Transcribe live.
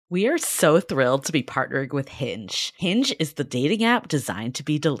We are so thrilled to be partnering with Hinge. Hinge is the dating app designed to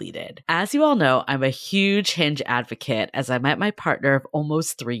be deleted. As you all know, I'm a huge Hinge advocate as I met my partner of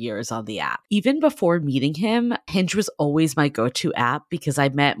almost 3 years on the app. Even before meeting him, Hinge was always my go-to app because I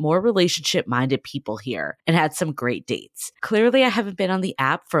met more relationship-minded people here and had some great dates. Clearly, I haven't been on the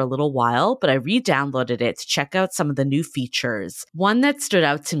app for a little while, but I re-downloaded it to check out some of the new features. One that stood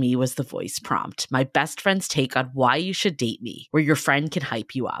out to me was the voice prompt, my best friend's take on why you should date me, where your friend can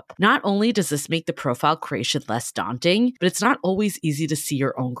hype you up. Not only does this make the profile creation less daunting, but it's not always easy to see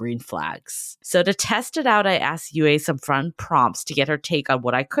your own green flags. So to test it out, I asked Yue some fun prompts to get her take on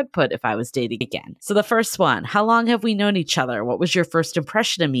what I could put if I was dating again. So the first one, how long have we known each other? What was your first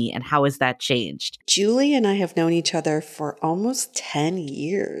impression of me and how has that changed? Julie and I have known each other for almost 10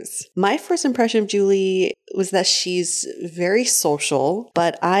 years. My first impression of Julie was that she's very social,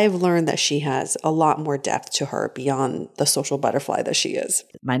 but I've learned that she has a lot more depth to her beyond the social butterfly that she is.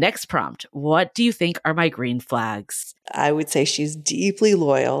 My next prompt, what do you think are my green flags? I would say she's deeply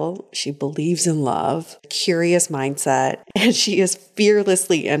loyal. She believes in love, curious mindset, and she is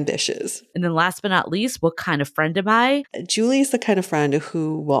fearlessly ambitious. And then last but not least, what kind of friend am I? Julie is the kind of friend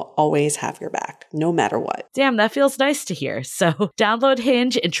who will always have your back, no matter what. Damn, that feels nice to hear. So download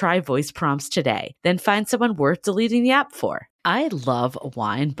Hinge and try voice prompts today. Then find someone worth deleting the app for. I love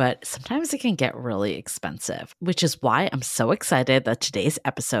wine, but sometimes it can get really expensive, which is why I'm so excited that today's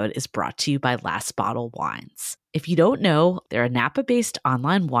episode is brought to you by Last Bottle Wines. If you don't know, they're a Napa-based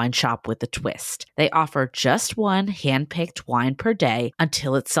online wine shop with a twist. They offer just one hand-picked wine per day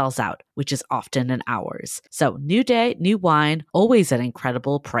until it sells out, which is often in hours. So new day, new wine, always at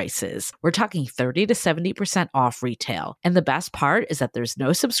incredible prices. We're talking 30 to 70% off retail. And the best part is that there's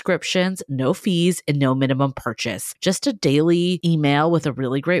no subscriptions, no fees, and no minimum purchase. Just a daily email with a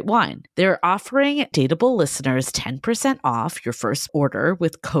really great wine. They're offering Dateable listeners 10% off your first order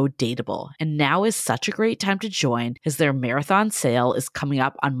with code Dateable. And now is such a great time to join as their marathon sale is coming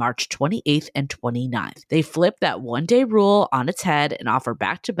up on March 28th and 29th. They flip that one-day rule on its head and offer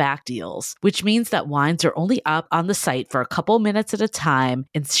back-to-back deals, which means that wines are only up on the site for a couple minutes at a time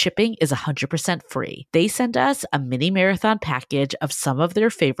and shipping is 100% free. They sent us a mini marathon package of some of their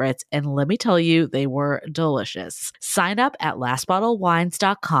favorites, and let me tell you, they were delicious. Sign up at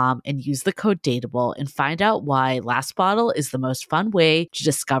lastbottlewines.com and use the code Dateable and find out why Last Bottle is the most fun way to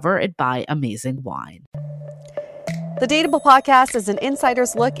discover and buy amazing wine. The Dateable podcast is an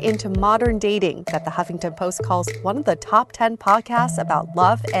insider's look into modern dating that the Huffington Post calls one of the top 10 podcasts about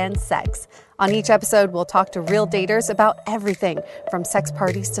love and sex. On each episode, we'll talk to real daters about everything from sex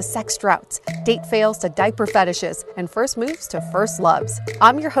parties to sex droughts, date fails to diaper fetishes, and first moves to first loves.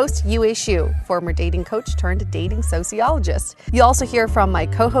 I'm your host, Yue Xu, former dating coach turned dating sociologist. You'll also hear from my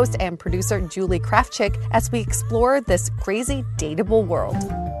co-host and producer, Julie Krafchick, as we explore this crazy dateable world.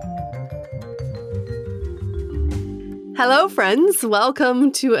 Hello, friends.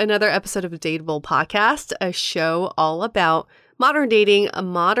 Welcome to another episode of the Dateable podcast, a show all about modern dating,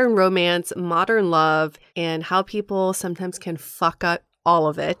 modern romance, modern love, and how people sometimes can fuck up all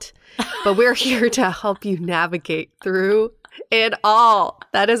of it. But we're here to help you navigate through it all.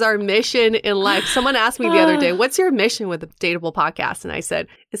 That is our mission in life. Someone asked me the other day, what's your mission with the Dateable podcast? And I said,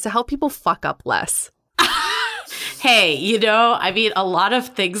 it's to help people fuck up less. Hey, a lot of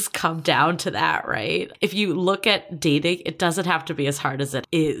things come down to that, right? If you look at dating, it doesn't have to be as hard as it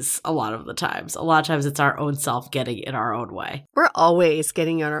is a lot of the times. A lot of times it's our own self getting in our own way. We're always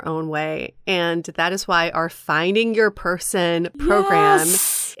getting in our own way. And that is why our Finding Your Person program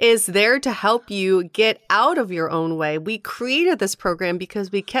is there to help you get out of your own way. We created this program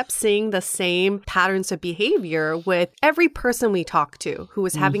because we kept seeing the same patterns of behavior with every person we talked to who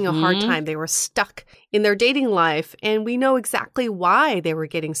was having a hard time. They were stuck in their dating life, and we know exactly why they were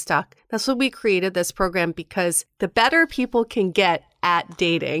getting stuck. That's why we created this program, because the better people can get at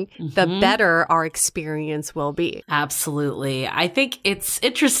dating, the better our experience will be. Absolutely. I think it's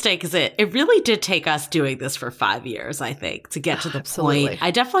interesting because it really did take us doing this for 5 years, I think, to get to the point. I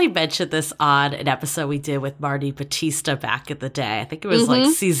definitely mentioned this on an episode we did with Marty Batista back in the day. I think it was like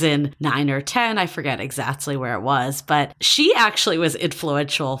season 9 or 10. I forget exactly where it was, but she actually was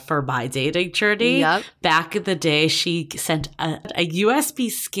influential for my dating journey. Yep. Back in the day, she sent a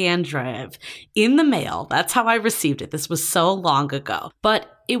USB scan drive in the mail. That's how I received it. This was so long ago. But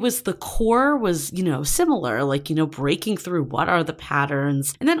it was the core was, similar, like, breaking through what are the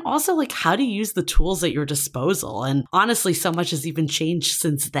patterns, and then also like how to use the tools at your disposal. And honestly, so much has even changed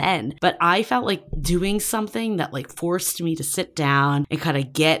since then. But I felt like doing something that like forced me to sit down and kind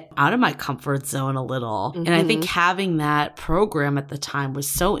of get out of my comfort zone a little. And I think having that program at the time was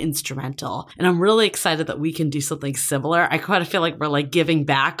so instrumental. And I'm really excited that we can do something similar. I kind of feel like we're like giving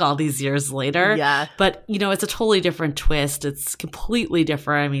back all these years later. Yeah. But, it's a totally different twist. It's completely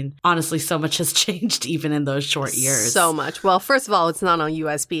different. I mean, honestly, so much has changed even in those short years. So much. Well, first of all, it's not on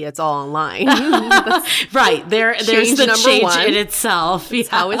USB. It's all online. Right. There's the change in itself. That's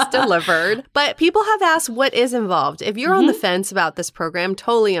how it's delivered. But people have asked what is involved. If you're on the fence about this program,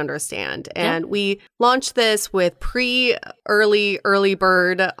 totally understand. And we launched this with early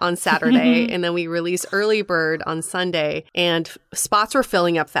bird on Saturday, and then we released early bird on Sunday, and spots were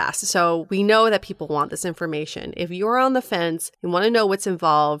filling up fast. So we know that people want this information. If you're on the fence and want to know what's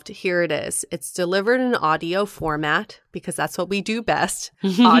involved, here it is. It's delivered in audio format because that's what we do best,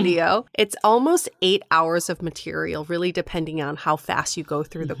 audio. It's almost 8 hours of material, really depending on how fast you go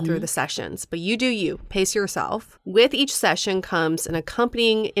through the sessions. But you do you. Pace yourself. With each session comes an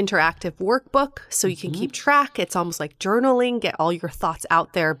accompanying interactive workbook so you can keep track. It's almost like journaling, get all your thoughts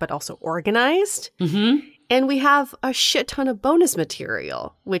out there, but also organized. And we have a shit ton of bonus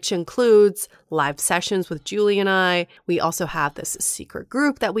material, which includes live sessions with Julie and I. We also have this secret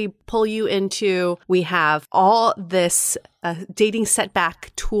group that we pull you into. We have all this dating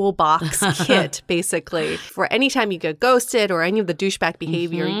setback toolbox kit, basically, for anytime you get ghosted or any of the douchebag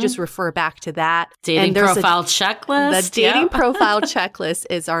behavior. You just refer back to that. Dating profile checklist. The dating profile checklist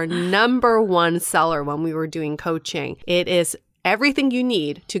is our number one seller when we were doing coaching. It is everything you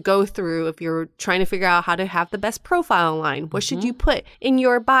need to go through if you're trying to figure out how to have the best profile online. What should you put in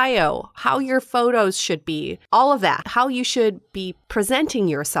your bio? How your photos should be? All of that. How you should be presenting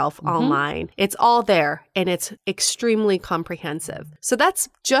yourself online. It's all there, and it's extremely comprehensive. So that's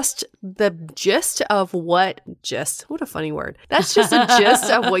just the gist of what a funny word. That's just a gist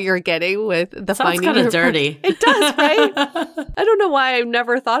of what you're getting with the Sounds Finding kind of Your dirty. It does, right? I don't know why I've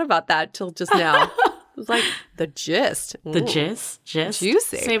never thought about that till just now. It was like the gist. The gist? Juicy.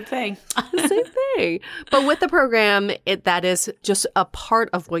 Same thing. Same thing. But with the program, that is just a part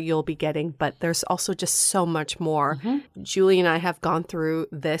of what you'll be getting. But there's also just so much more. Julie and I have gone through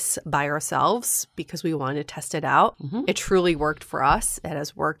this by ourselves because we wanted to test it out. It truly worked for us. It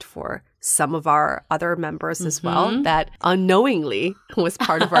has worked for some of our other members as well that unknowingly was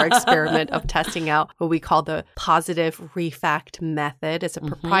part of our experiment of testing out what we call the positive refact method. It's a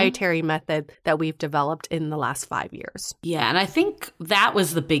proprietary method that we've developed in the last 5 years. Yeah. And I think that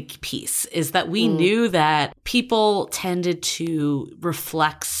was the big piece, is that we knew that people tended to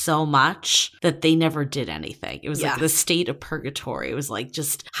reflect so much that they never did anything. It was like the state of purgatory. It was like,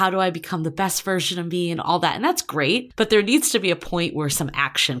 just how do I become the best version of me and all that? And that's great. But there needs to be a point where some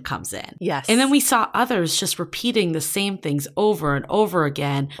action comes in. Yes. And then we saw others just repeating the same things over and over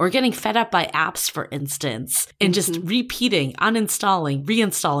again, or getting fed up by apps, for instance, and just repeating, uninstalling,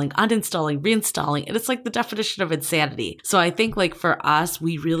 reinstalling, uninstalling, reinstalling. And it's like the definition of insanity. So I think like for us,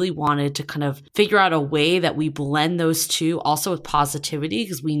 we really wanted to kind of figure out a way that we blend those two also with positivity,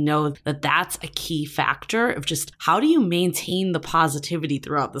 because we know that that's a key factor of just how do you maintain the positivity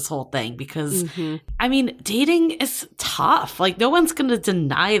throughout this whole thing? Because I mean, dating is tough. Like no one's going to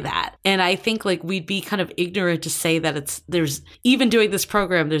deny that. And I think like we'd be kind of ignorant to say that there's even doing this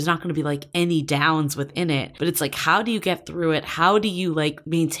program, there's not going to be like any downs within it, but it's like, how do you get through it? How do you like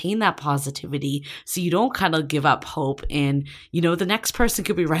maintain that positivity so you don't kind of give up hope and, the next person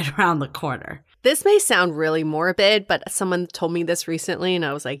could be right around the corner? This may sound really morbid, but someone told me this recently and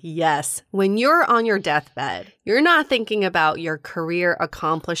I was like, yes, when you're on your deathbed, you're not thinking about your career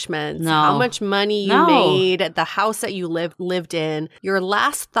accomplishments, how much money you made, the house that you lived in. Your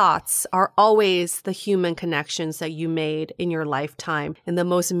last thoughts are always the human connections that you made in your lifetime and the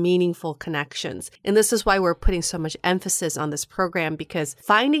most meaningful connections. And this is why we're putting so much emphasis on this program, because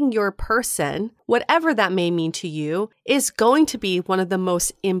finding your person, whatever that may mean to you, is going to be one of the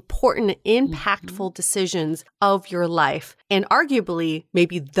most important, impactful decisions of your life, and arguably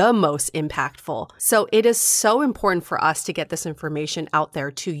maybe the most impactful. So it is so important for us to get this information out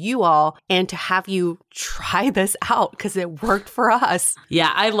there to you all and to have you try this out because it worked for us.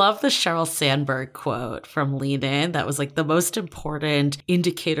 Yeah, I love the Sheryl Sandberg quote from Lean In that was like, the most important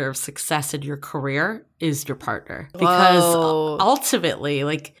indicator of success in your career is your partner. Because Whoa. ultimately,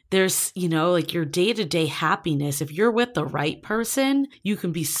 like there's, you know, like your day-to-day happiness. If you're with the right person, you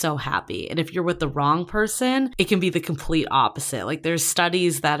can be so happy. And if you're with the wrong person, it can be the complete opposite. Like there's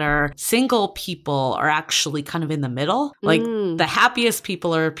studies that are single people are actually kind of in the middle. Like the happiest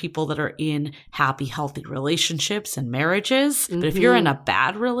people are people that are in happy, healthy relationships and marriages. But if you're in a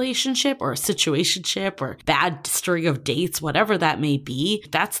bad relationship or a situationship or bad string of dates, whatever that may be,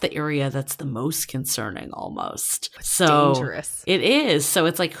 that's the area that's the most concerning almost. So dangerous. It is. So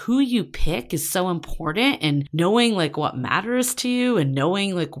it's like who you pick is so important, and knowing like what matters to you and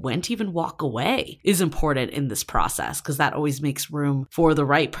knowing like when to even walk away is important in this process, because that always makes room for the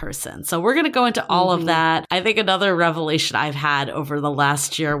right person. So we're going to go into all of that. I think another revelation I've had over the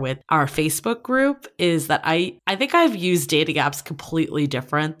last year with our Facebook group is that I think I've used dating apps completely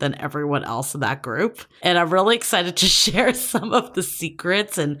different than everyone else in that group. And I'm really excited to share some of the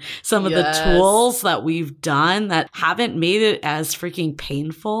secrets and some of the tools that we've done that haven't made it as freaking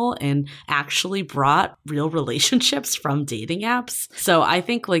painful and actually brought real relationships from dating apps. So I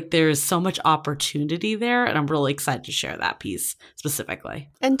think like there's so much opportunity there, and I'm really excited to share that piece specifically.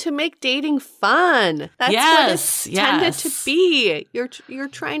 And to make dating fun. That's what it's tended to be. You're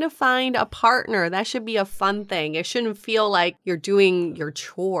trying to find a partner. That should be a fun thing. It shouldn't feel like you're doing your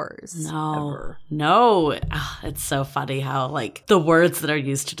chores. No. It's so funny how like the words that are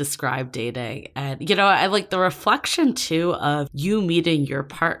used to describe dating. And, you know, I like the reflection too of you meeting your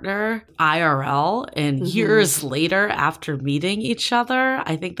partner IRL and years later after meeting each other.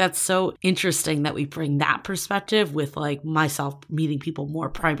 I think that's so interesting that we bring that perspective with like myself meeting people more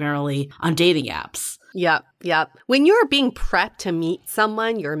primarily on dating apps. Yep. When you're being prepped to meet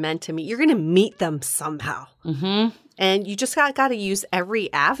someone you're meant to meet, you're going to meet them somehow. And you just got to use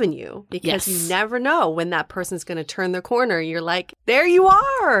every avenue, because you never know when that person's going to turn the corner. You're like, there you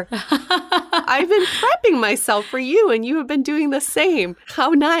are. I've been prepping myself for you, and you have been doing the same. How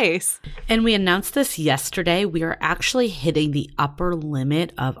nice. And we announced this yesterday. We are actually hitting the upper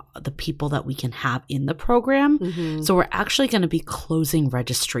limit of the people that we can have in the program. So we're actually going to be closing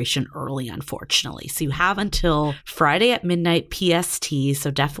registration early, unfortunately. So you have until Friday at midnight PST.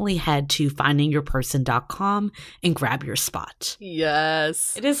 So definitely head to findingyourperson.com and grab your spot.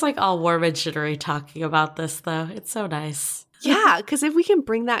 Yes. It is like all warm and jittery talking about this, though. It's so nice. Yeah, because if we can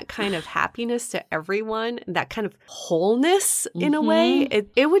bring that kind of happiness to everyone, that kind of wholeness in a way,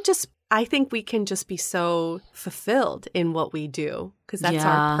 it would just, I think we can just be so fulfilled in what we do, because that's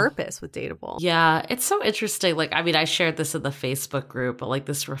our purpose with Dateable. Yeah, it's so interesting. Like, I mean, I shared this in the Facebook group, but like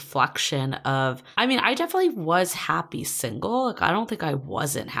this reflection of, I mean, I definitely was happy single. Like, I don't think I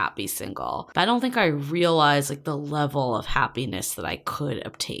wasn't happy single, but I don't think I realized like the level of happiness that I could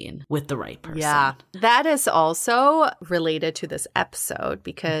obtain with the right person. Yeah, that is also related to this episode,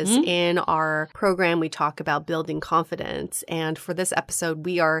 because in our program, we talk about building confidence. And for this episode,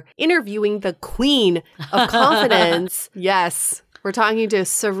 we are interviewing the queen of confidence. Yes. We're talking to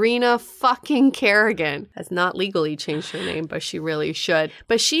Serena fucking Kerrigan. Has not legally changed her name, but she really should.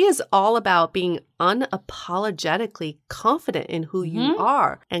 But she is all about being unapologetically confident in who you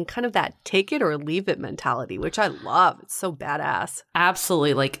are, and kind of that take it or leave it mentality, which I love. It's so badass.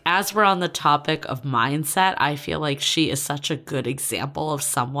 Absolutely. Like, as we're on the topic of mindset, I feel like she is such a good example of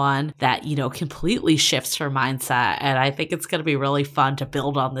someone that, you know, completely shifts her mindset. And I think it's going to be really fun to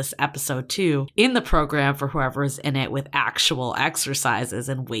build on this episode too in the program for whoever's in it, with actual exercises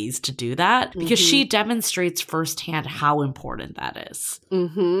and ways to do that, because she demonstrates firsthand how important that is.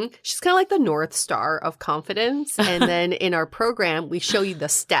 She's kind of like the North Star of confidence. And then in our program, we show you the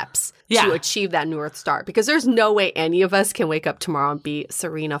steps to achieve that North Star, because there's no way any of us can wake up tomorrow and be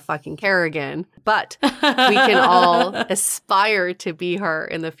Serena fucking Kerrigan, but we can all aspire to be her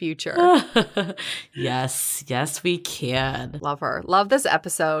in the future. Yes, we can. Love her. Love this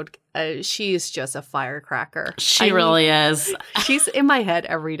episode. She's just a firecracker. She really is. She's in my head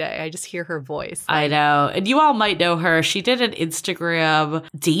every day. I just hear her voice. I know. And you all might know her. She did an Instagram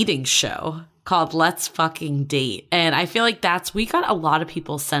dating show called Let's Fucking Date. And I feel like we got a lot of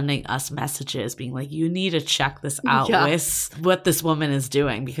people sending us messages being like, you need to check this out with what this woman is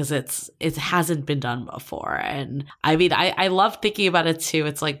doing, because it hasn't been done before. And I mean, I love thinking about it too.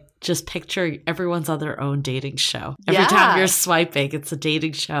 It's like, just picture everyone's on their own dating show. Every time you're swiping, it's a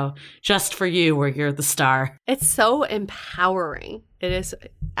dating show just for you, where you're the star. It's so empowering. It is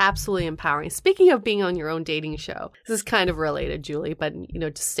absolutely empowering. Speaking of being on your own dating show, this is kind of related, Julie, but you know,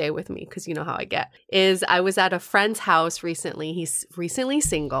 just stay with me because you know how I get. I was at a friend's house recently. He's recently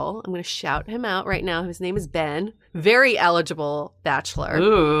single. I'm going to shout him out right now. His name is Ben. Very eligible bachelor.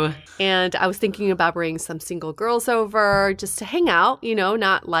 Ooh. And I was thinking about bringing some single girls over just to hang out, you know,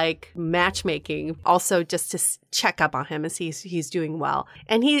 not like like matchmaking, also just to check up on him and see he's doing well.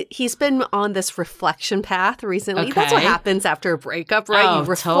 And he's been on this reflection path recently. Okay. That's what happens after a breakup, right? Oh, you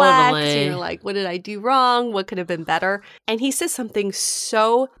reflect, totally. you're like, what did I do wrong? What could have been better? And he says something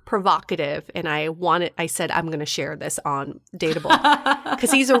so provocative, and I said, I'm going to share this on Dateable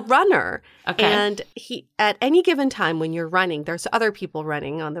because he's a runner. Okay. And he, at any given time when you're running, there's other people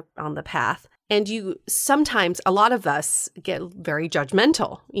running on the path. And sometimes a lot of us get very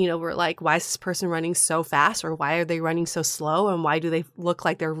judgmental. We're like, why is this person running so fast? Or why are they running so slow? And why do they look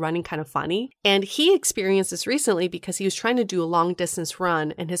like they're running kind of funny? And he experienced this recently because he was trying to do a long distance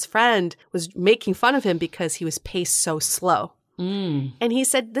run and his friend was making fun of him because he was paced so slow. And he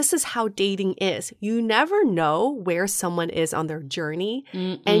said, this is how dating is. You never know where someone is on their journey,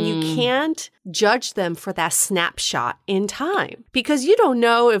 and you can't judge them for that snapshot in time because you don't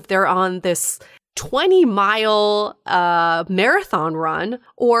know if they're on this 20-mile marathon run,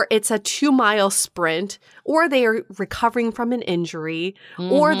 or it's a 2-mile sprint, or they are recovering from an injury,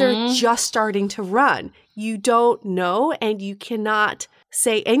 or they're just starting to run. You don't know, and you cannot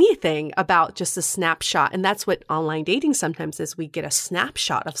say anything about just a snapshot. And that's what online dating sometimes is. We get a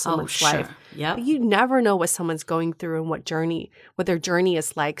snapshot of someone's life. Yep. But you never know what someone's going through and what their journey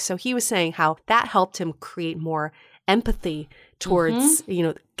is like. So he was saying how that helped him create more empathy towards,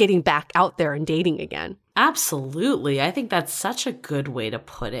 getting back out there and dating again. Absolutely. I think that's such a good way to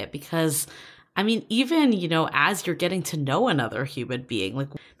put it because I mean, even, as you're getting to know another human being, like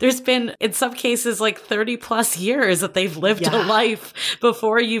there's been in some cases like 30 plus years that they've lived a life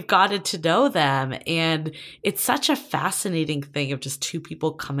before you've gotten to know them. And it's such a fascinating thing of just two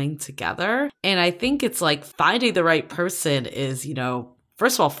people coming together. And I think it's like finding the right person is,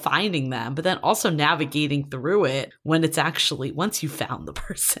 first of all, finding them, but then also navigating through it when it's actually, once you found the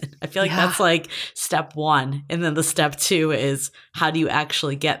person. I feel like that's like step one. And then the step two is how do you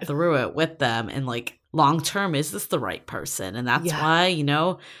actually get through it with them? And like long term, is this the right person? And that's why,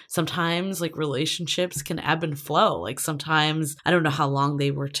 sometimes like relationships can ebb and flow. Like sometimes, I don't know how long they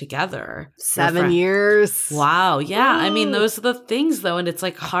were together. 7 years. Wow. Yeah. Whoa. I mean, those are the things though. And it's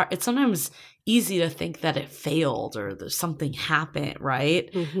like hard. It's sometimes easy to think that it failed or there's something happened, right?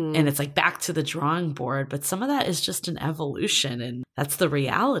 And it's like back to the drawing board. But some of that is just an evolution. And that's the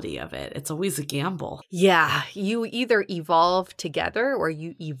reality of it. It's always a gamble. Yeah. You either evolve together or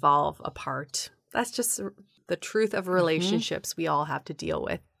you evolve apart. That's just the truth of relationships we all have to deal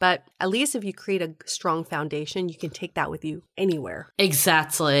with. But at least if you create a strong foundation, you can take that with you anywhere.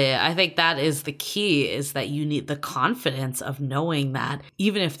 Exactly. I think that is the key, is that you need the confidence of knowing that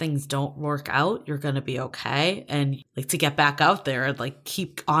even if things don't work out, you're going to be okay. And like to get back out there and like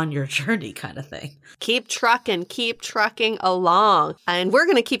keep on your journey kind of thing. Keep trucking along. And we're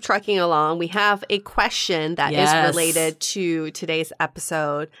going to keep trucking along. We have a question that is related to today's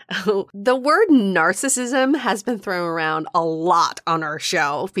episode. The word narcissism has been thrown around a lot on our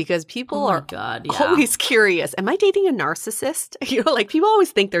show because people are always curious. Am I dating a narcissist? Like people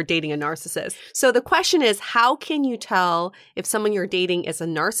always think they're dating a narcissist. So the question is, how can you tell if someone you're dating is a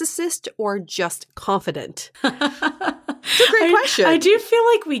narcissist or just confident? It's a great question. I do feel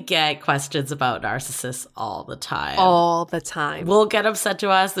like we get questions about narcissists all the time. All the time. We'll get them sent to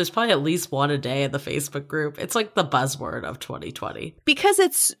us. There's probably at least one a day in the Facebook group. It's like the buzzword of 2020. Because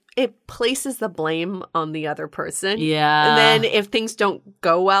it places the blame on the other person. Yeah. And then if things don't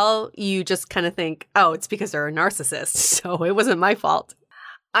go well, you just kind of think, oh, it's because they're a narcissist. So it wasn't my fault.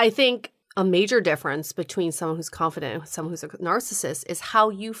 I think a major difference between someone who's confident and someone who's a narcissist is how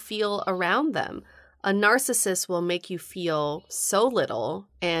you feel around them. A narcissist will make you feel so little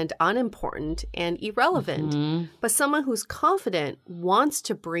and unimportant and irrelevant. But someone who's confident wants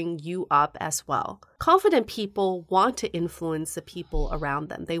to bring you up as well. Confident people want to influence the people around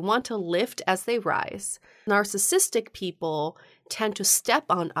them. They want to lift as they rise. Narcissistic people tend to step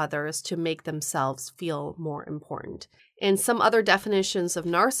on others to make themselves feel more important. And some other definitions of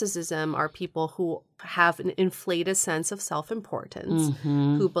narcissism are people who have an inflated sense of self-importance,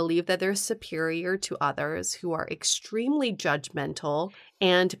 who believe that they're superior to others, who are extremely judgmental,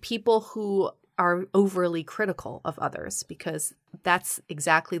 and people who are overly critical of others, because that's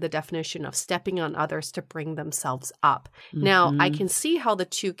exactly the definition of stepping on others to bring themselves up. Now, I can see how the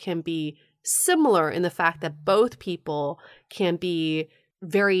two can be similar in the fact that both people can be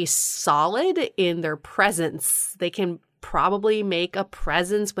very solid in their presence. They can probably make a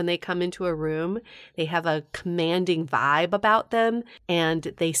presence when they come into a room. They have a commanding vibe about them, and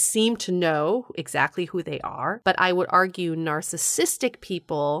they seem to know exactly who they are. But I would argue narcissistic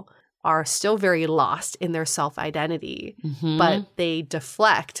people are still very lost in their self-identity, but they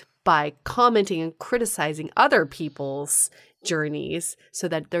deflect by commenting and criticizing other people's journeys so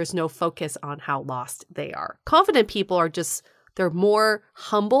that there's no focus on how lost they are. Confident people are they're more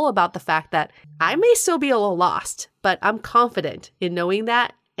humble about the fact that I may still be a little lost, but I'm confident in knowing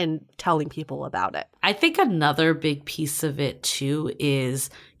that and telling people about it. I think another big piece of it too is,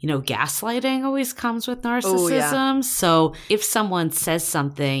 gaslighting always comes with narcissism. Oh, yeah. So if someone says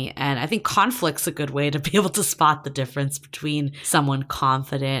something, and I think conflict's a good way to be able to spot the difference between someone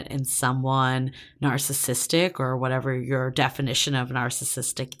confident and someone narcissistic, or whatever your definition of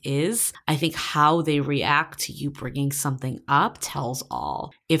narcissistic is. I think how they react to you bringing something up tells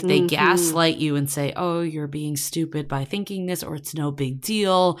all. If they gaslight you and say, oh, you're being stupid by thinking this, or it's no big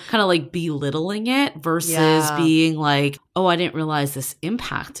deal, kind of like belittling it versus being like, oh, I didn't realize this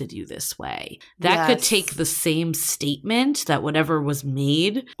impacted you this way. That could take the same statement that whatever was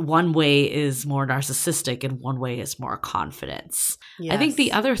made, one way is more narcissistic and one way is more confidence. Yes. I think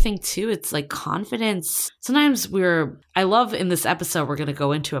the other thing too, it's like confidence. Sometimes I love in this episode, we're going to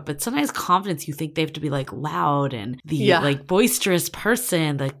go into it, but sometimes confidence, you think they have to be like loud and the like boisterous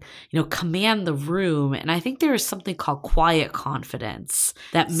person, like, command the room. And I think there is something called quiet confidence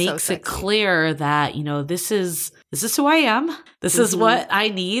that makes it clear that, this is who I am. This is what I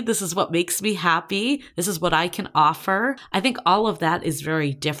need. This is what makes me happy. This is what I can offer. I think all of that is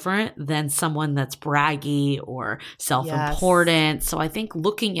very different than someone that's braggy or self-important. Yes. So I think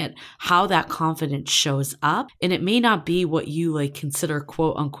looking at how that confidence shows up, and it may not be what you like consider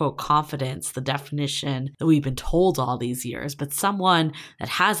quote unquote confidence, the definition that we've been told all these years, but someone that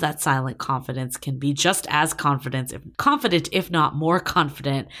has that silent confidence can be just as confident, if not more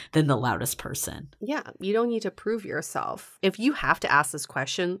confident than the loudest person. Yeah. You don't need to prove yourself. If you have to ask this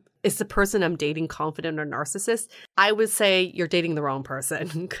question, is the person I'm dating confident or narcissist? I would say you're dating the wrong person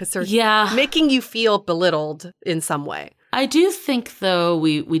because they're making you feel belittled in some way. I do think, though,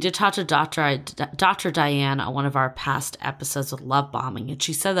 we did talk to Dr. Diane on one of our past episodes of love bombing, and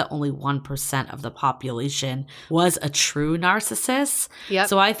she said that only 1% of the population was a true narcissist. Yep.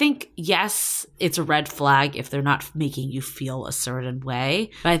 So I think, yes, it's a red flag if they're not making you feel a certain way.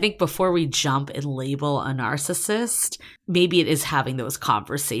 But I think before we jump and label a narcissist, maybe it is having those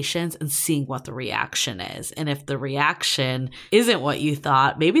conversations and seeing what the reaction is. And if the reaction isn't what you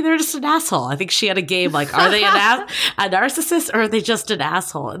thought, maybe they're just an asshole. I think she had a game like, are they a narcissist or are they just an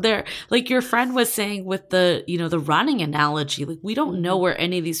asshole? They're like your friend was saying with the, the running analogy, like we don't know where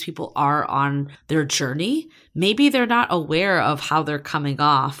any of these people are on their journey. Maybe they're not aware of how they're coming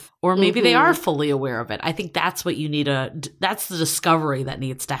off, or maybe they are fully aware of it. I think that's what you need that's the discovery that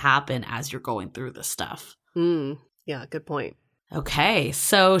needs to happen as you're going through this stuff. Yeah, good point. Okay,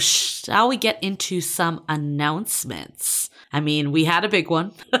 so shall we get into some announcements? I mean, we had a big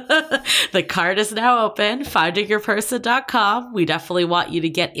one. The card is now open, findingyourperson.com. We definitely want you to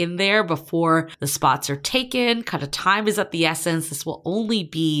get in there before the spots are taken. Kind of time is of the essence. This will only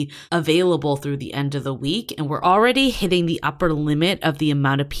be available through the end of the week, and we're already hitting the upper limit of the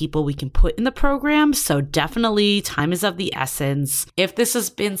amount of people we can put in the program. So definitely time is of the essence. If this has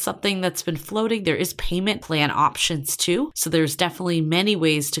been something that's been floating, there is payment plan options too. So there's definitely many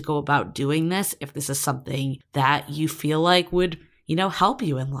ways to go about doing this if this is something that you feel like would, help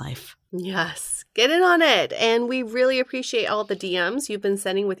you in life. Yes, get in on it. And we really appreciate all the DMs you've been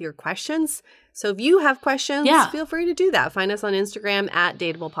sending with your questions. So if you have questions, feel free to do that. Find us on Instagram at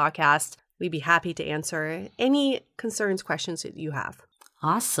Dateable Podcast. We'd be happy to answer any concerns, questions that you have.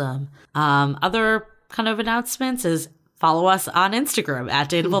 Awesome. Other kind of announcements is follow us on Instagram at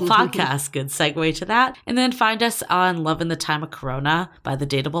Dateable Podcast. Good segue to that. And then find us on Love in the Time of Corona by the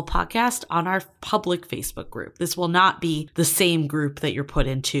Dateable Podcast on our public Facebook group. This will not be the same group that you're put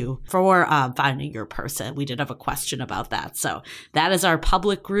into for finding your person. We did have a question about that. So that is our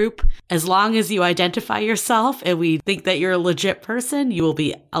public group. As long as you identify yourself and we think that you're a legit person, you will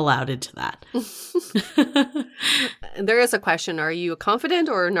be allowed into that. There is a question. Are you a confident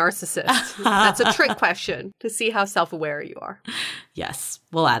or a narcissist? That's a trick question to see how self-aware you are. Yes,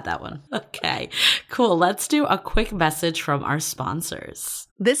 we'll add that one. Okay, cool. Let's do a quick message from our sponsors.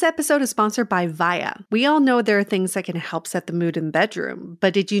 This episode is sponsored by Viia. We all know there are things that can help set the mood in the bedroom,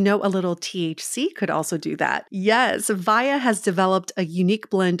 but did you know a little THC could also do that? Yes, Viia has developed a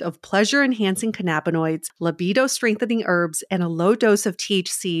unique blend of pleasure-enhancing cannabinoids, libido-strengthening herbs, and a low dose of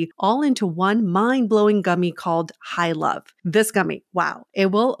THC all into one mind-blowing gummy called High Love. This gummy, wow,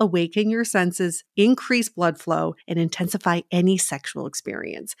 it will awaken your senses, increase blood flow, and intensify intensify any sexual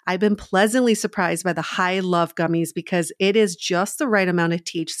experience. I've been pleasantly surprised by the High Love gummies because it is just the right amount of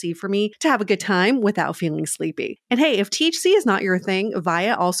THC for me to have a good time without feeling sleepy. And hey, if THC is not your thing,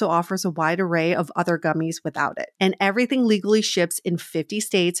 Via also offers a wide array of other gummies without it. And everything legally ships in 50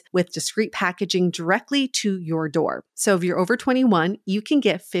 states with discreet packaging directly to your door. So if you're over 21, you can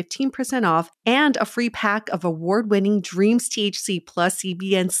get 15% off and a free pack of award-winning Dreams THC plus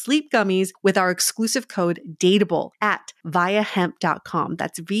CBN sleep gummies with our exclusive code DATEABLE at viahemp.com.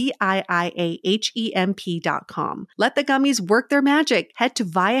 That's VIIAHEMP.com. Let the gummies work their magic. Head to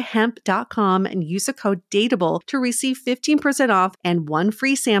viahemp.com and use the code DATEABLE to receive 15% off and one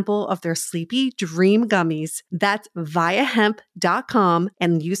free sample of their Sleepy Dream gummies. That's viahemp.com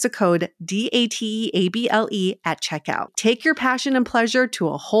and use the code DATEABLE at checkout. Take your passion and pleasure to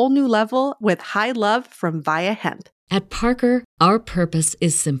a whole new level with High Love from Via Hemp. At Parker, our purpose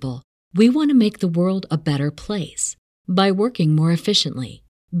is simple. We want to make the world a better place by working more efficiently,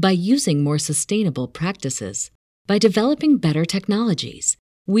 by using more sustainable practices, by developing better technologies.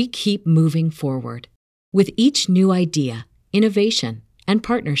 We keep moving forward. With each new idea, innovation, and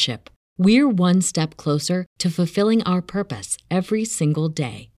partnership, we're one step closer to fulfilling our purpose every single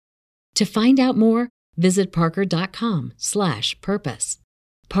day. To find out more, visit parker.com/purpose.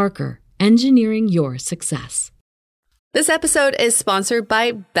 Parker, engineering your success. This episode is sponsored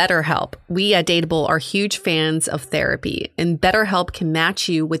by BetterHelp. We at Dateable are huge fans of therapy, and BetterHelp can match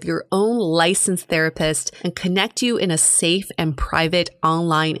you with your own licensed therapist and connect you in a safe and private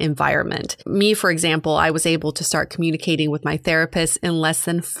online environment. Me, for example, I was able to start communicating with my therapist in less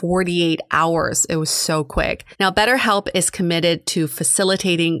than 48 hours. It was so quick. Now, BetterHelp is committed to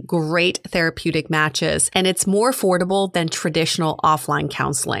facilitating great therapeutic matches, and it's more affordable than traditional offline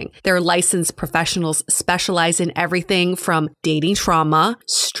counseling. Their licensed professionals specialize in everything from dating trauma,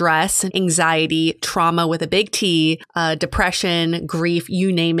 stress, anxiety, trauma with a big T, depression, grief,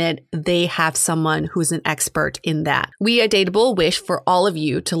 you name it. They have someone who's an expert in that. We at Dateable wish for all of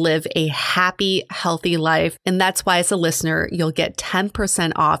you to live a happy, healthy life. And that's why as a listener, you'll get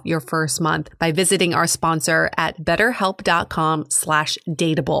 10% off your first month by visiting our sponsor at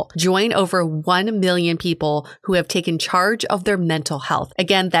betterhelp.com/dateable. Join over 1 million people who have taken charge of their mental health.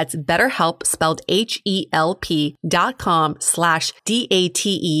 Again, that's BetterHelp, spelled HELP.com/DATEABLE.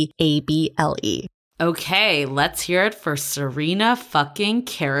 Okay, let's hear it for Serena fucking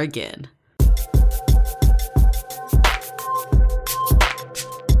Kerrigan.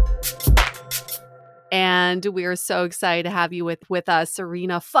 And we are so excited to have you with us,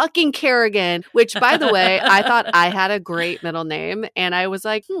 Serena fucking Kerrigan, which, by the way, I thought I had a great middle name. And I was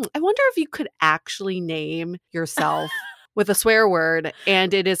like, I wonder if you could actually name yourself with a swear word,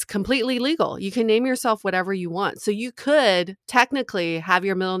 and it is completely legal. You can name yourself whatever you want. So you could technically have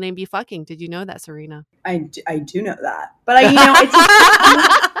your middle name be fucking. Did you know that, Serena? I do know that. But,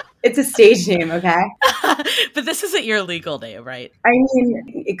 it's a stage name, okay? But this isn't your legal name, right? I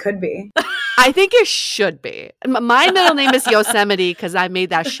mean, it could be. I think it should be. My middle name is Yosemite because I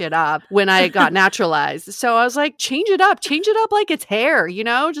made that shit up when I got naturalized. So I was like, change it up like it's hair,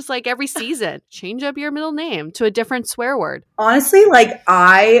 just like every season. Change up your middle name to a different swear word. Honestly,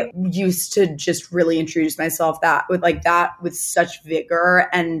 I used to just really introduce myself with such vigor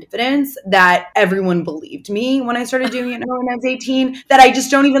and confidence that everyone believed me when I started doing it when I was 18, that I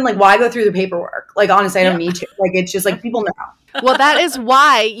just don't even why go through the paperwork? Honestly, I don't need to. It's just people know. Well, that is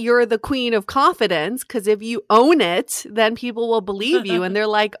why you're the queen of confidence, because if you own it, then people will believe you. And they're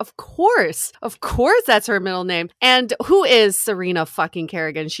like, of course, that's her middle name. And who is Serena fucking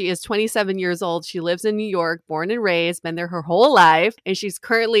Kerrigan? She is 27 years old. She lives in New York, born and raised, been there her whole life. And she's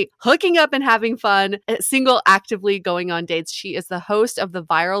currently hooking up and having fun, single, actively going on dates. She is the host of the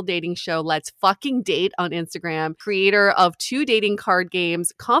viral dating show Let's Fucking Date on Instagram, creator of 2 dating card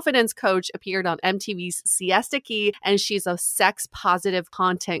games, confidence coach, appeared on MTV's Siesta Key, and she's a sex positive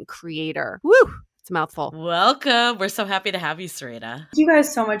content creator. Woo! It's a mouthful. Welcome. We're so happy to have you, Serena. Thank you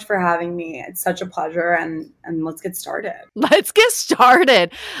guys so much for having me. It's such a pleasure, and let's get started. Let's get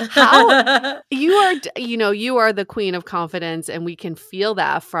started. How you are the queen of confidence, and we can feel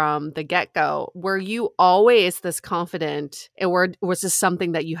that from the get-go. Were you always this confident, or was this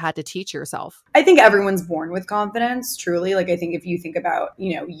something that you had to teach yourself? I think everyone's born with confidence, truly. I think if you think about,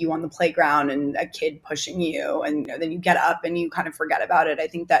 you on the playground and a kid pushing you, and then you get up and you kind of forget about it. I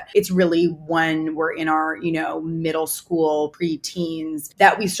think that it's really when we're in our, middle school, pre-teens,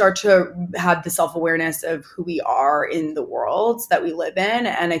 that we start to have the self-awareness of who we are in the world that we live in.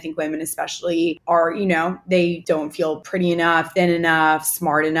 And I think women especially are, they don't feel pretty enough, thin enough,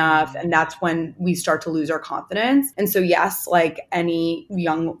 smart enough. And that's when we start to lose our confidence. And so, yes, like any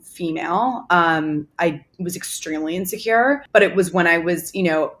young female, I was extremely insecure. But it was when I was,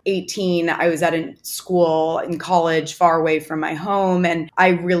 18, I was at a school in college far away from my home. And I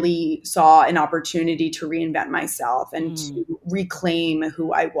really saw an opportunity to reinvent myself and to reclaim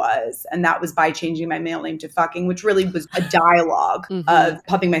who I was. And that was by changing my male name to fucking, which really was a dialogue of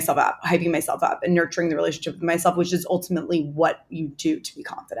pumping myself up, hyping myself up, and nurturing the relationship with myself, which is ultimately what you do to be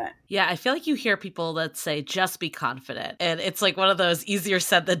confident. Yeah, I feel like you hear people that say, just be confident. And it's like one of those easier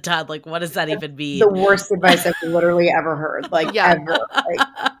said than done. Like, what does that even mean? The worst advice I've literally ever heard. Ever.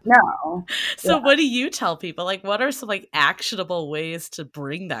 No. So what do you tell people? Like, what are some actionable ways to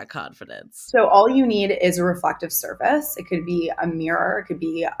bring that confidence? So all you need is a reflective surface. It could be a mirror. It could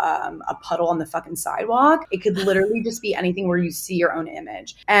be a puddle on the fucking sidewalk. It could literally just be anything where you see your own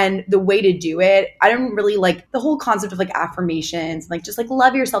image. And the way to do it, I don't really like the whole concept of affirmations, just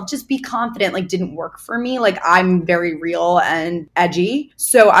love yourself, just be confident, didn't work for me. I'm very real and edgy.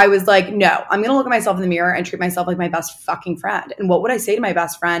 So I was like, no, I'm going to look at myself in the mirror and treat myself like my best fucking friend. And what would I say to my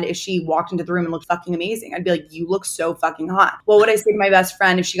best friend if she walked into the room and looked fucking amazing? I'd be like, you look so fucking hot. What would I say to my best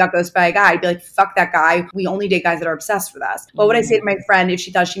friend if she got ghosted by a guy? I'd be like, fuck that guy. We only date guys that are obsessed with us. What would I say to my friend if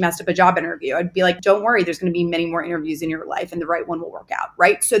she thought she messed up a job interview? I'd be like, don't worry, there's going to be many more interviews in your life and the right one will work out,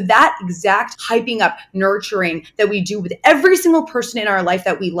 right? So that exact hyping up, nurturing that we do with every single person in our life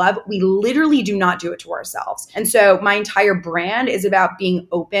that we love, we literally do not do it to ourselves. And so my entire brand is about being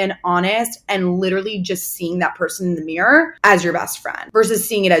open, honest, and literally just seeing that person in the mirror as your best friend versus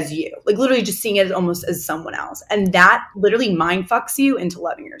seeing it as you. Literally just seeing it almost as someone else. And that literally mind fucks you into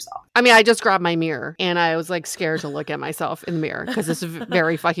loving yourself. I mean, I just grabbed my mirror and I was scared to look at myself in the mirror because it's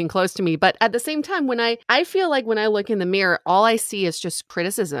very fucking close to me. But at the same time, when I feel like when I look in the mirror, all I see is just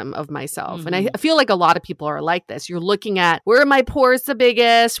criticism of myself. And I feel like a lot of people are like this. You're looking at, where are my pores the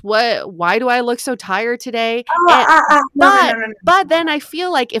biggest? Why do I look so tired today? But then I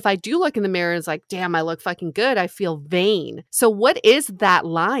feel like if I do look in the mirror, it's like, damn, I look fucking good. I feel vain. So what is that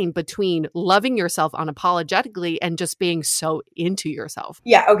line between loving yourself unapologetically and just being so into yourself?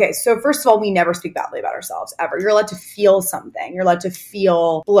 Yeah. Okay. So first of all, we never speak badly about ourselves ever. You're allowed to feel something. You're allowed to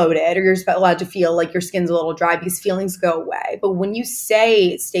feel bloated, or you're allowed to feel like your skin's a little dry, because feelings go away. But when you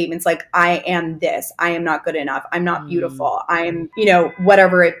say statements like, I am this, I am not good enough, I'm not beautiful, I am,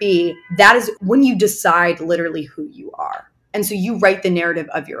 whatever it be, that is when you decide literally who you are. And so you write the narrative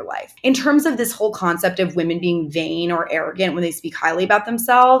of your life. In terms of this whole concept of women being vain or arrogant when they speak highly about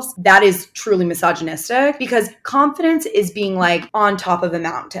themselves, that is truly misogynistic, because confidence is being on top of a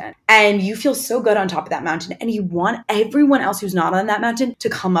mountain and you feel so good on top of that mountain and you want everyone else who's not on that mountain to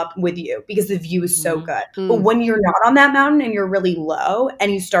come up with you because the view is so good. But when you're not on that mountain and you're really low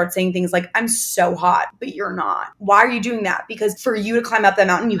and you start saying things like, I'm so hot, but you're not. Why are you doing that? Because for you to climb up that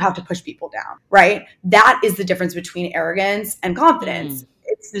mountain, you have to push people down, right? That is the difference between arrogance and confidence.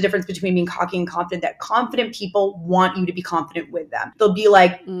 It's the difference between being cocky and confident, that confident people want you to be confident with them. They'll be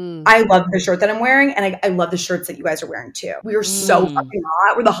like, I love the shirt that I'm wearing, and I love the shirts that you guys are wearing too. We are so fucking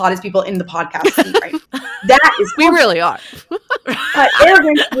hot. We're the hottest people in the podcast scene, right? That is we really are.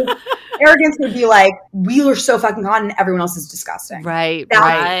 Arrogance would be like, we are so fucking hot and everyone else is disgusting. Right.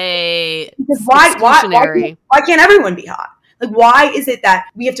 Because why can't everyone be hot? Why is it that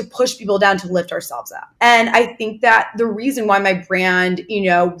we have to push people down to lift ourselves up? And I think that the reason why my brand,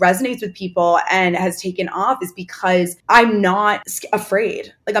 resonates with people and has taken off is because I'm not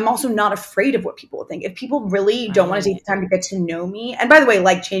afraid. I'm also not afraid of what people will think. If people really don't want to take the time to get to know me, and by the way,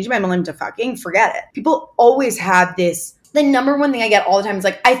 changing my name to fucking, forget it. People always have this. The number one thing I get all the time is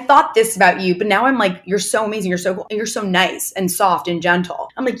I thought this about you, but now I'm you're so amazing. You're so cool. And you're so nice and soft and gentle.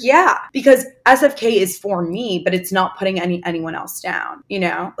 I'm yeah, because SFK is for me, but it's not putting anyone else down.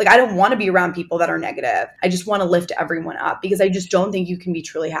 I don't want to be around people that are negative. I just want to lift everyone up, because I just don't think you can be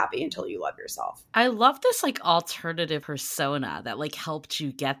truly happy until you love yourself. I love this alternative persona that helped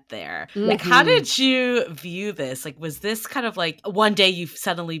you get there. How did you view this? Was this kind of one day you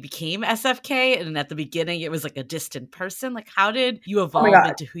suddenly became SFK and at the beginning it was a distant person? How did you evolve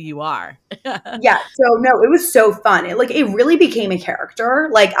into who you are? Yeah. So no, it was so fun. It really became a character.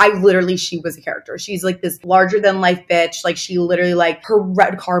 She was a character. She's this larger than life bitch. She literally her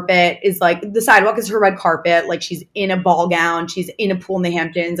red carpet is the sidewalk is her red carpet. She's in a ball gown. She's in a pool in the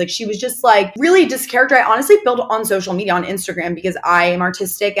Hamptons. She was just really just character. I honestly built on social media, on Instagram, because I am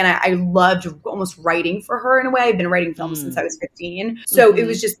artistic and I loved almost writing for her in a way. I've been writing films since I was 15. So it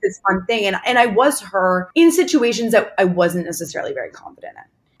was just this fun thing. And I was her in situations that I wasn't necessarily very confident in.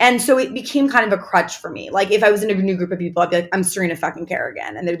 And so it became kind of a crutch for me. If I was in a new group of people, I'd be I'm Serena fucking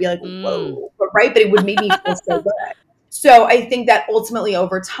Kerrigan. And they'd be whoa. But it would make me feel so good. So I think that ultimately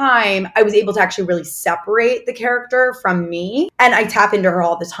over time, I was able to actually really separate the character from me. And I tap into her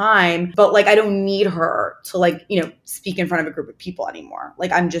all the time, but like, I don't need her to like, you know, speak in front of a group of people anymore.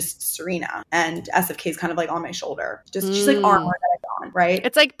 Like I'm just Serena and SFK is kind of like on my shoulder. Just she's like armor that I don, right?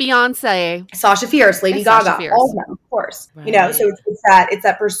 It's like Beyonce, Sasha Fierce, Lady Gaga, all of them, of course. Right. You know, so it's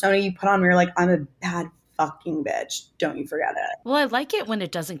that persona you put on where you're like, I'm a bad fucking bitch. Don't you forget it. Well, I like it when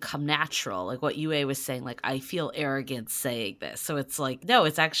it doesn't come natural. Like what Yue was saying, like, I feel arrogant saying this. So it's like, no,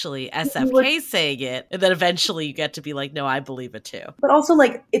 it's actually SFK saying it. And then eventually you get to be like, no, I believe it too. But also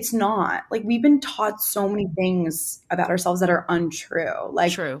like, it's not. Like we've been taught so many things about ourselves that are untrue.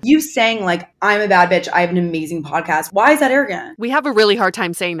 Like you saying like, I'm a bad bitch. I have an amazing podcast. Why is that arrogant? We have a really hard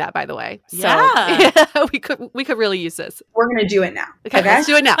time saying that, by the way. So Yeah. we could really use this. We're going to do it now. Okay, let's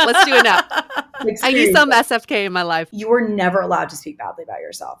do it now. Let's do it now. Like, I need some SFK in my life. You were never allowed to speak badly about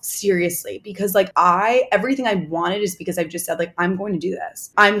yourself. Seriously. Because like everything I wanted is because I've just said like, I'm going to do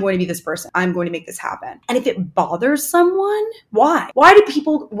this. I'm going to be this person. I'm going to make this happen. And if it bothers someone, why? Why do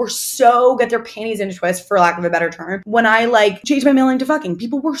people get their panties in a twist, for lack of a better term, when I like changed my middle name to fucking? Some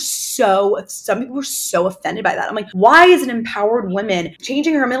people were so offended by that. I'm like, why is an empowered woman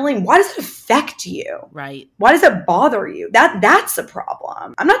changing her middle name? Why does it affect you? Right. Why does it bother you? That's a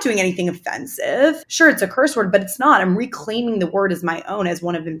problem. I'm not doing anything offensive. Sure, it's a curse word, but it's not. I'm reclaiming the word as my own, as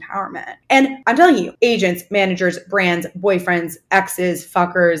one of empowerment. And I'm telling you, agents, managers, brands, boyfriends, exes,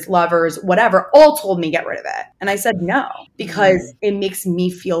 fuckers, lovers, whatever, all told me get rid of it. And I said no, because it makes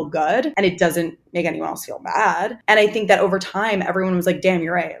me feel good and it doesn't make anyone else feel bad. And I think that over time, everyone was like, damn,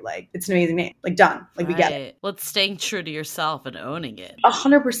 you're right. Like, it's an amazing name. Like, done. Like, we get it. Well, it's staying true to yourself and owning it.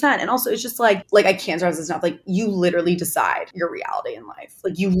 100%. And also, it's just like I can't stress this enough. Like, you literally decide your reality in life.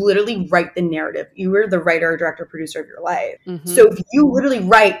 Like, you literally write the narrative. You are the writer, director, producer of your life. Mm-hmm. So if you literally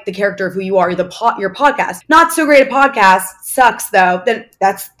write the character of who you are, your podcast, not so great a podcast, sucks though, then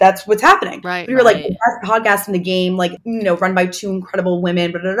that's what's happening. Right. But you're like, the best podcast in the game, like, you know, run by two incredible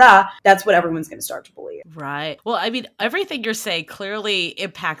women, blah, blah, blah. That's what everyone's going to start to believe. Right. Well, I mean, everything you're saying clearly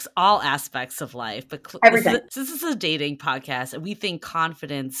impacts all aspects of life, but everything. This is a dating podcast, and we think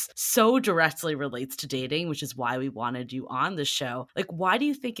confidence so directly relates to dating, which is why we wanted you on the show. Like, why do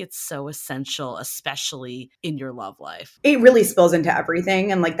you think it's so essential, especially in your love life? It really spills into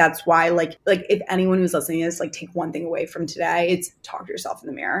everything. And like, that's why, like if anyone who's listening to this, like, take one thing away from today, it's talk to yourself in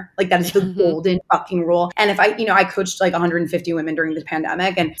the mirror. Like, that is the golden fucking rule. And if I coached like 150 women during the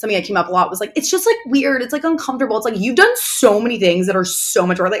pandemic, and something that came up a lot was like, it's just like weird. It's like uncomfortable. It's like, you've done so many things that are so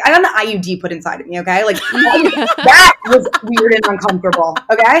much work. Like, I got an IUD put inside of me. Okay. Like that was weird and uncomfortable.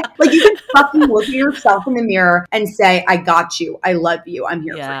 Okay. Like, you can fucking look at yourself in the mirror and say, I got you. I love you. I'm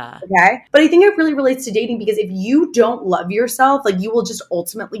here for you. Okay. But I think it really relates to dating, because if you don't love yourself, like, you will just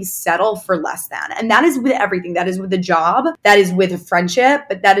ultimately settle for less than. And that is with everything. That is with a job. That is with a friendship.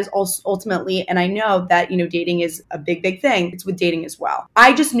 But that is also ultimately, and I know that, you know, dating is a big, big thing. It's with dating as well.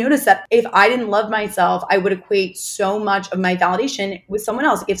 I just noticed that if I didn't love myself, I would equate so much of my validation with someone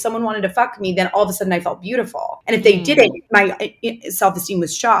else. Like, if someone wanted to fuck me, then all of a sudden I felt beautiful. And if they didn't, my self-esteem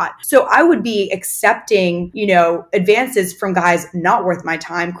was shot. So I would be accepting, you know, advances from guys not worth my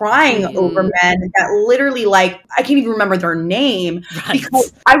time, crying over men that literally, like, I can't even remember their name,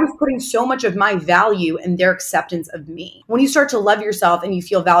 because I was putting so much of my value in their acceptance of me. When you start to love yourself and you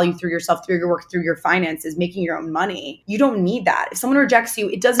feel value through yourself, through your work, through your finances, making your own money, you don't need that. If someone rejects you,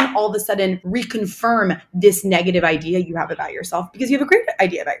 it doesn't all of a sudden reconfirm this negative idea you have about yourself, because you have a great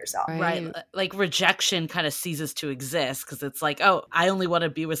idea about yourself. Right. Like, rejection kind of ceases to exist, because it's like, oh, I only want to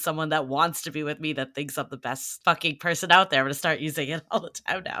be with someone that wants to be with me, that thinks I'm the best fucking person out there. I'm going to start using it all the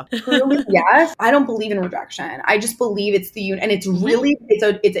time now. Truly, yes. I don't believe in rejection. I just believe it's and it's really,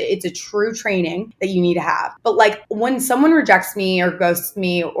 it's a true training that you need to have. But like, when someone rejects me or ghosts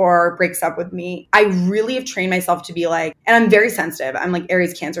me or breaks up with me, I really have trained myself to be like, and I'm very sensitive. I'm like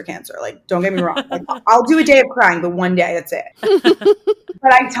Aries, Cancer. Like, don't get me wrong. Like, I'll do a day of crying, but one day, that's it.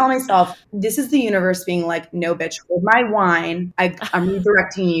 But I tell myself, this is the universe being like, no, bitch, hold my wine. I'm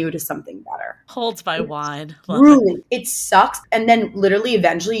redirecting you to something better. Holds my wine. Truly. It sucks. And then literally,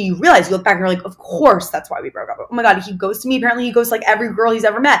 eventually, you realize, you look back and you're like, of course, that's why we broke up. Oh my God, he goes to me. Apparently, he goes to like every girl he's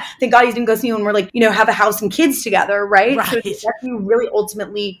ever met. Thank God he didn't go to me when we're like, you know, have a house and kids together, right? So it's like, you really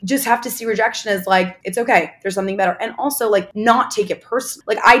ultimately just have to see rejection as like, it's okay. There's something better. And also, like, not take it personally.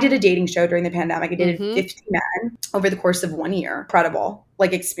 Like, I did a dating show during the pandemic. I dated 50 men over the course of 1 year. Incredible.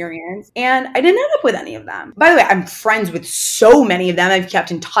 like experience. And I didn't end up with any of them. By the way, I'm friends with so many of them. I've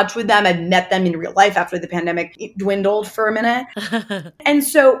kept in touch with them. I've met them in real life after the pandemic dwindled for a minute. And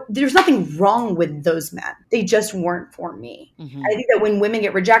so there's nothing wrong with those men. They just weren't for me. Mm-hmm. I think that when women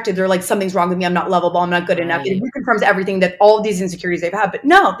get rejected, they're like, something's wrong with me. I'm not lovable. I'm not good enough. It reconfirms everything that all of these insecurities they've had. But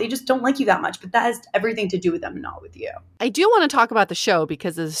no, they just don't like you that much. But that has everything to do with them, not with you. I do want to talk about the show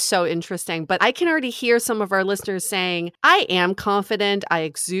because it's so interesting, but I can already hear some of our listeners saying, I am confident, I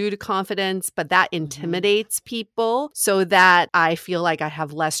exude confidence, but that intimidates people so that I feel like I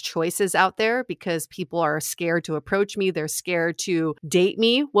have less choices out there because people are scared to approach me. They're scared to date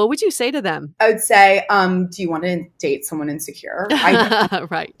me. What would you say to them? I would say, do you want to date someone insecure?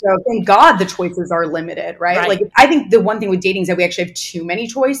 Right. So thank God the choices are limited, right? Like I think the one thing with dating is that we actually have too many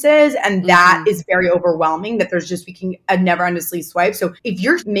choices, and that is very overwhelming, that there's just, we can never endlessly swipe. So if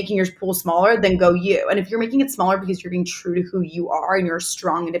you're making your pool smaller, then go you. And if you're making it smaller because you're being true to who you are and you're a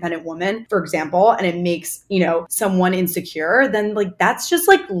strong, independent woman, for example, and it makes, you know, someone insecure, then like that's just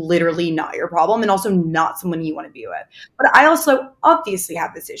like literally not your problem and also not someone you want to be with. But I also obviously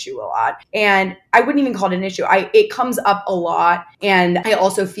have this issue a lot, and I wouldn't even call it an issue. It comes up a lot. And I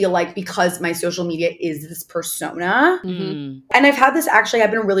also feel like because my social media is this persona, and I've had this actually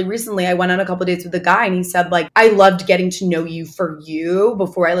happen really recently. I went on a couple of dates with a guy and he said like, I loved getting to know you for you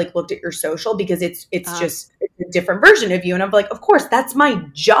before I like looked at your social because it's just a different version of you. And I'm like, of course, that's my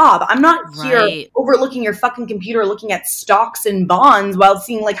job. I'm not here overlooking your fucking computer, looking at stocks and bonds while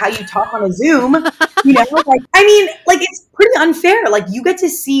seeing like how you talk on a Zoom. You know, like, I mean, like it's pretty unfair. Like you get to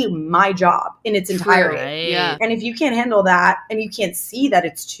see my job in its entirety. Yeah. And if you can't handle that and you can't see that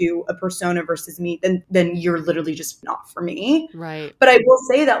it's to a persona versus me, then you're literally just not for me. Right. But I will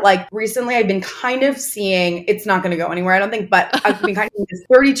say that like recently I've been kind of seeing, it's not going to go anywhere, I don't think, but I've been kind of seeing this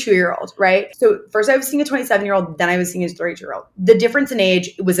 32-year-old, right? So first I was seeing a 27-year-old, then I was seeing a 32-year-old. The difference in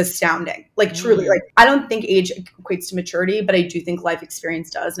age was astounding. Like truly, like I don't think age equates to maturity, but I do think life experience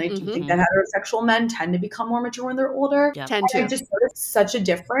does. And I do think that heterosexual men tend to become more mature when they're older. Yep. I just noticed such a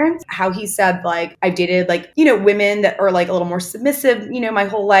difference. How he said like, I've dated like, you know, women that are like a little more submissive, you know, my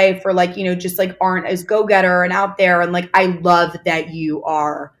whole life, or like, you know, just like aren't as go-getter and out there. And like, I love that you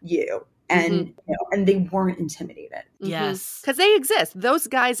are you. And, you know, and they weren't intimidated. Yes. Because they exist. Those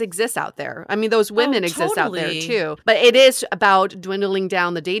guys exist out there. I mean, those women exist out there totally. too. But it is about dwindling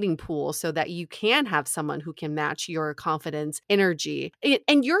down the dating pool so that you can have someone who can match your confidence, energy.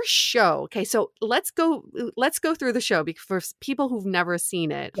 And your show, okay, so let's go through the show for people who've never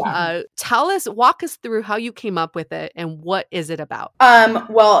seen it. Yeah. Walk us through how you came up with it and what is it about?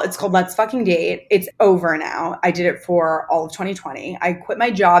 Well, it's called Let's Fucking Date. It's over now. I did it for all of 2020. I quit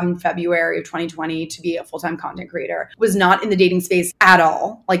my job in February of 2020 to be a full-time content creator. Was not in the dating space at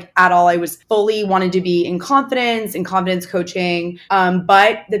all. Like at all. I was fully wanted to be in confidence coaching.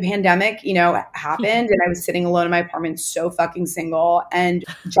 But the pandemic, you know, happened and I was sitting alone in my apartment, so fucking single and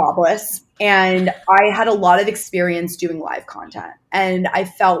jobless. And I had a lot of experience doing live content. And I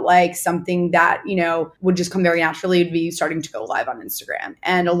felt like something that, you know, would just come very naturally would be starting to go live on Instagram.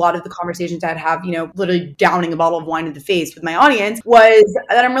 And a lot of the conversations I'd have, you know, literally downing a bottle of wine in the face with my audience was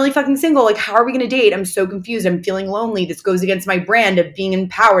that I'm really fucking single. Like, how are we going to date? I'm so confused. I'm feeling lonely. This goes against my brand of being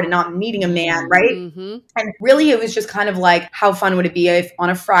empowered and not needing a man, right? And really, it was just kind of like, how fun would it be if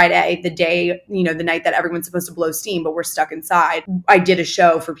on a Friday, the day, you know, the night that everyone's supposed to blow steam, but we're stuck inside, I did a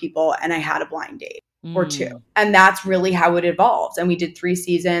show for people and I had a blind date or two. And that's really how it evolved. And we did 3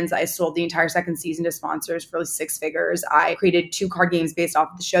 seasons. I sold the entire second season to sponsors for 6 figures. I created 2 card games based off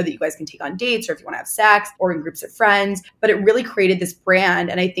of the show that you guys can take on dates or if you want to have sex or in groups of friends. But it really created this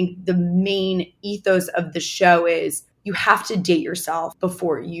brand. And I think the main ethos of the show is you have to date yourself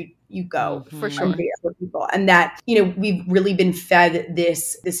before you go for sure. For people. And that, you know, we've really been fed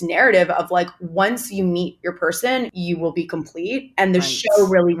this narrative of like, once you meet your person, you will be complete. And the show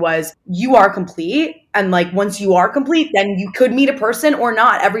really was, you are complete. And like, once you are complete, then you could meet a person or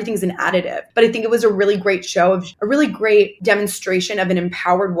not. Everything's an additive. But I think it was a really great show of a really great demonstration of an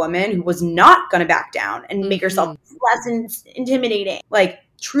empowered woman who was not going to back down and make herself less intimidating. Like,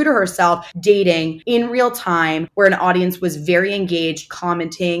 true to herself, dating in real time, where an audience was very engaged,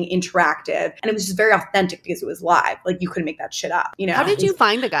 commenting, interactive. And it was just very authentic because it was live. Like you couldn't make that shit up, you know? How did you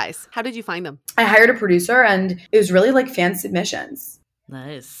find the guys? How did you find them? I hired a producer and it was really like fan submissions.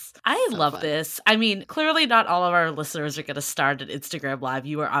 Nice. I love this. I mean, clearly not all of our listeners are going to start an Instagram Live.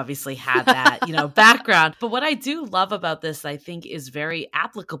 You obviously had that, background. But what I do love about this, I think is very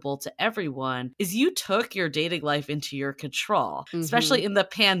applicable to everyone, is you took your dating life into your control, especially in the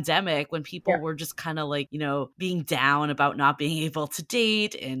pandemic when people were just kind of like, being down about not being able to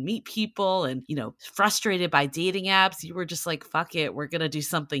date and meet people and, frustrated by dating apps. You were just like, fuck it, we're going to do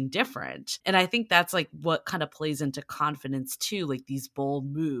something different. And I think that's like what kind of plays into confidence too, like these bold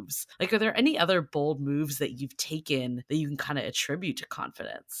moves. Like, are there any other bold moves that you've taken that you can kind of attribute to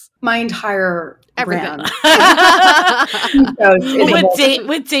confidence? My entire brand.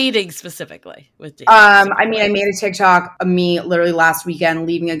 With dating specifically. I made a TikTok of me literally last weekend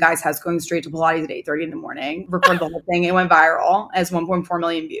leaving a guy's house, going straight to Pilates at 8:30 in the morning, recorded the whole thing. It went viral, as 1.4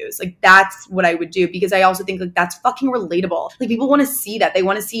 million views. Like, that's what I would do, because I also think like that's fucking relatable. Like, people want to see that. They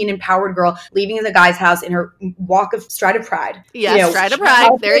want to see an empowered girl leaving the guy's house in her stride of pride. Yes, stride of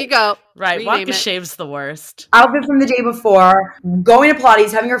pride. There you go. Right. Walk of shame's the worst. Outfit from the day before, going to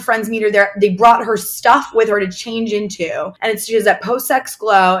Pilates, having her friends meet her there. They brought her stuff with her to change into. And she has that post-sex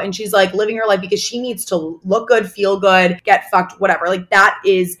glow, and she's like living her life because she needs to look good, feel good, get fucked, whatever. Like, that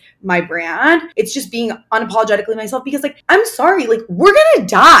is my brand. It's just being unapologetically myself, because like, I'm sorry, like, we're gonna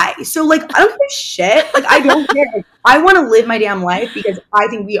die. So like, I don't give a shit. Like, I don't care. Like, I want to live my damn life, because I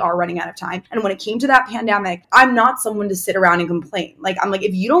think we are running out of time. And when it came to that pandemic, I'm not someone to sit around and complain. Like, I'm like,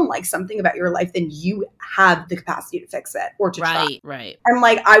 if you don't like something about your life, then you have the capacity to fix it or to try. Right. And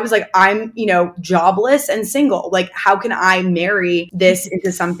like, I was like, I'm, jobless and single. Like, how can I marry this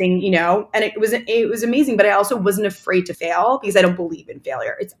into something, and it was amazing, but I also wasn't afraid to fail, because I don't believe in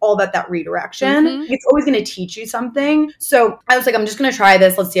failure. It's all about that redirection. It's always going to teach you something. So I was like, I'm just going to try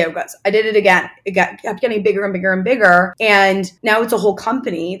this. Let's see how it goes. I did it again. It kept getting bigger and bigger and bigger. And now it's a whole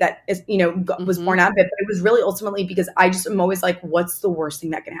company that is, was born out of it. But it was really ultimately because I just am always like, what's the worst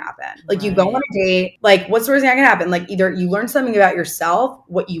thing that can happen? Like, you go on a date, like, what's the worst thing that can happen? Like, either you learn something about yourself,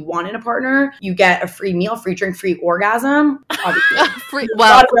 what you want in a partner, you get a free meal, free drink, free orgasm. Obviously. Free,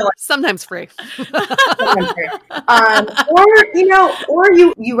 well, sometimes free. Sometimes free. Or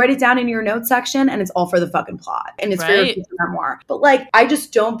you write it down in your notes section, and it's all for the fucking plot. And it's very memoir. But like, I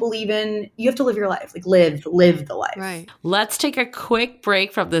just don't believe in, you have to live your life. Like, live the life. Right. Let's take a quick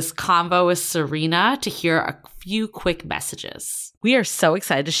break from this convo with Serena to hear a few quick messages. We are so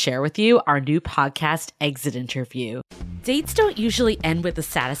excited to share with you our new podcast, Exit Interview. Dates don't usually end with a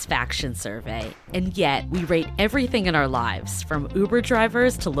satisfaction survey, and yet we rate everything in our lives, from Uber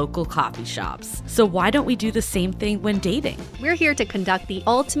drivers to local coffee shops. So why don't we do the same thing when dating? We're here to conduct the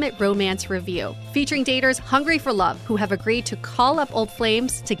ultimate romance review, featuring daters hungry for love who have agreed to call up old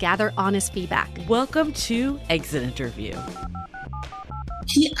flames to gather honest feedback. Welcome to Exit Interview.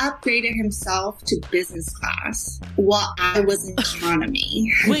 He upgraded himself to business class while I was in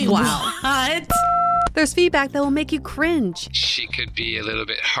economy. Wait, what? There's feedback that will make you cringe. She could be a little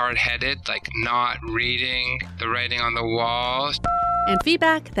bit hard-headed, like not reading the writing on the wall. And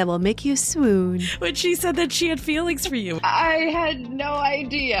feedback that will make you swoon. When she said that she had feelings for you. I had no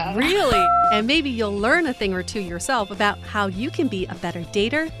idea. Really? And maybe you'll learn a thing or two yourself about how you can be a better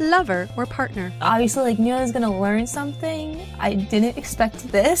dater, lover, or partner. Obviously, knew I was going to learn something. I didn't expect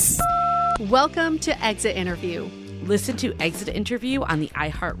this. Welcome to Exit Interview. Listen to Exit Interview on the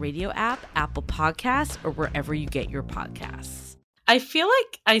iHeartRadio app, Apple Podcasts, or wherever you get your podcasts. I feel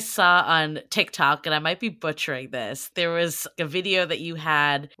like I saw on TikTok, and I might be butchering this, there was a video that you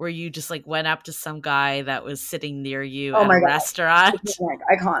had where you just like went up to some guy that was sitting near you at a restaurant.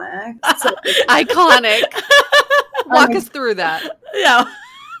 Iconic. Iconic. Walk us through that. Yeah.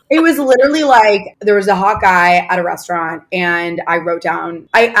 It was literally like, there was a hot guy at a restaurant, and I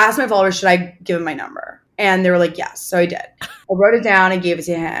asked my followers, should I give him my number? And they were like, yes. So I did. I wrote it down and gave it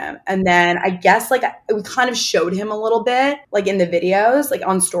to him. And then I guess like we kind of showed him a little bit, like in the videos, like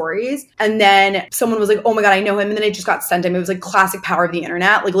on stories. And then someone was like, oh my God, I know him. And then it just got sent to him. It was like classic power of the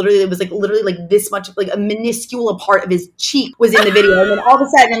internet. Like literally, it was like literally like this much, like a minuscule part of his cheek was in the video. And then all of a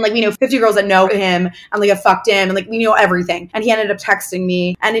sudden, like, 50 girls that know him and like have fucked him and like, we know everything. And he ended up texting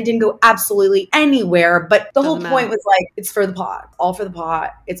me, and it didn't go absolutely anywhere. But the whole point was like, it's for the pot, all for the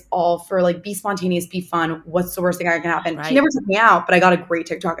pot. It's all for like, be spontaneous, be fun. What's the worst thing that can happen? Right. He never took me out, but I got a great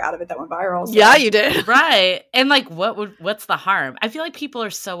TikTok out of it that went viral. So. Yeah, you did. Right. And like, what's the harm? I feel like people are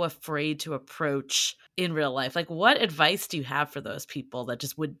so afraid to approach in real life. Like, what advice do you have for those people that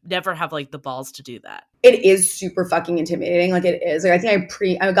just would never have like the balls to do that? it is super fucking intimidating. Like it is. Like I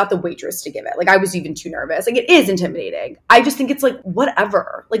think I got the waitress to give it. Like I was even too nervous. Like it is intimidating. I just think it's like,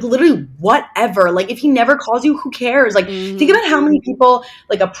 whatever. Like literally whatever. Like if he never calls you, who cares? Like think about how many people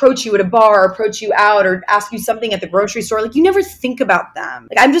like approach you at a bar, approach you out, or ask you something at the grocery store. Like you never think about them.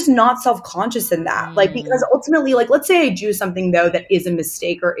 Like I'm just not self-conscious in that. Like because ultimately, like let's say I do something though that is a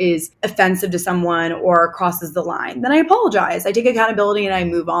mistake or is offensive to someone or crosses the line, then I apologize. I take accountability and I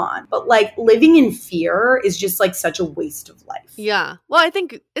move on. But like living in fear is just like such a waste of life. Yeah. Well, I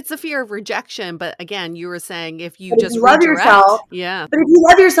think it's a fear of rejection. But again, you were saying if you but just if you love yourself. Yeah. But if you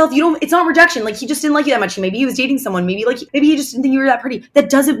love yourself, it's not rejection. Like he just didn't like you that much. Maybe he was dating someone. Maybe he just didn't think you were that pretty. That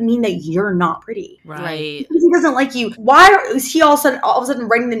doesn't mean that you're not pretty. Right. Because he doesn't like you. Why is he all of a sudden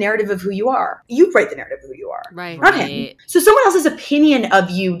writing the narrative of who you are? You write the narrative of who you are. Right. Not him. So someone else's opinion of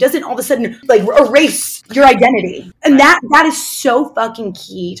you doesn't all of a sudden like erase your identity. And that is so fucking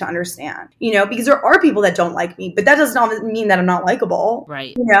key to understand, because there are people that don't like me, but that does not mean that I'm not likable.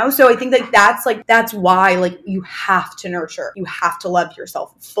 Right. So I think that that's why like you have to nurture, you have to love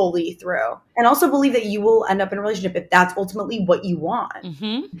yourself fully through, and also believe that you will end up in a relationship if that's ultimately what you want.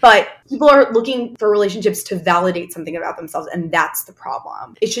 But people are looking for relationships to validate something about themselves, and that's the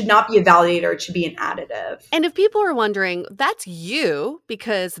problem. It should not be a validator, it should be an additive. And if people are wondering, that's you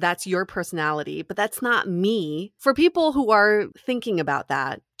because that's your personality, but that's not me. For people who are thinking about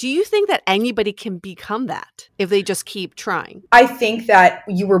that, do you think that anybody can become that if they just keep trying? I think that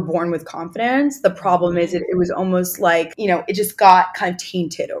you were born with confidence. The problem is it was almost like, it just got kind of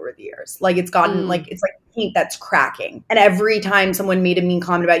tainted over the years. Like it's gotten like, it's like paint that's cracking. And every time someone made a mean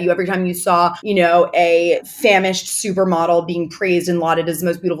comment about you, every time you saw, a famished supermodel being praised and lauded as the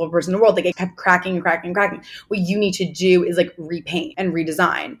most beautiful person in the world, like it kept cracking and cracking and cracking. What you need to do is like repaint and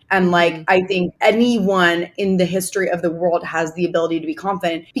redesign. And like, I think anyone in the history of the world has the ability to be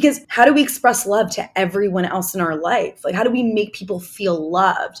confident, because how do we express love to everyone else in our life? Like, how do we make people feel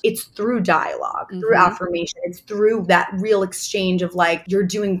loved? It's through dialogue, through affirmation. It's through that real exchange of like, you're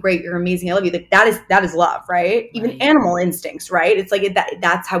doing great, you're amazing, I love you. Like that is love, right? Even animal instincts, right? It's like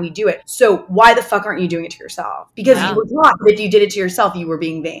that's how we do it. So why the fuck aren't you doing it to yourself? Because you were taught that if you did it to yourself, you were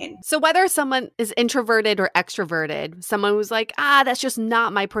being vain. So whether someone is introverted or extroverted, someone who's like, that's just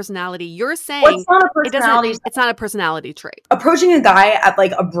not my personality. You're saying it's not a personality. It's not a personality trait. Approaching a guy at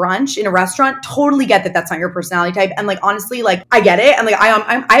like a brunch in a restaurant, totally get that that's not your personality type. And like, honestly, like I get it. And like,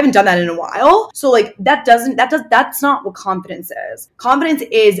 I haven't done that in a while. So like that's not what confidence is. Confidence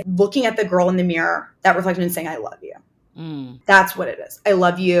is looking at the girl in the mirror, that reflection, and saying, I love you. That's what it is. I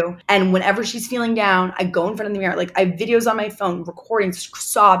love you. And whenever she's feeling down, I go in front of the mirror. Like I have videos on my phone, recording,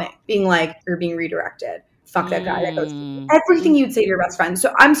 sobbing, being like, you're being redirected. Fuck that guy. That goes everything you'd say to your best friend.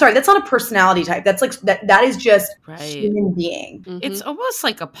 So I'm sorry, that's not a personality type. That's like that is just human being. It's almost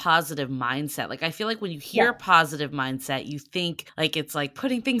like a positive mindset. Like I feel like when you hear positive mindset, you think like it's like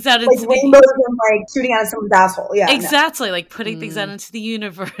putting things out into rainbows and like shooting out of someone's asshole. Yeah. Exactly. Like putting things out into the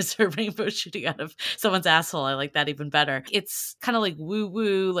universe, or rainbows shooting out of someone's asshole. I like that even better. It's kind of like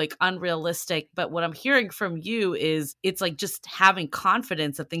woo-woo, like unrealistic. But what I'm hearing from you is it's like just having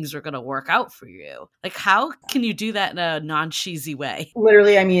confidence that things are gonna work out for you. Like how can you do that in a non-cheesy way?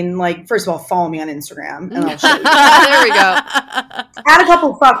 Literally, I mean, like, first of all, follow me on Instagram and I'll show you. There we go. Add a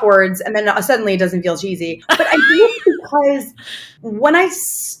couple fuck words and then suddenly it doesn't feel cheesy. But I think it's because when I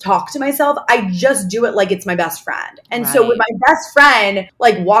talk to myself, I just do it like it's my best friend. And so when my best friend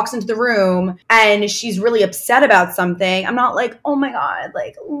like walks into the room and she's really upset about something, I'm not like, oh my God,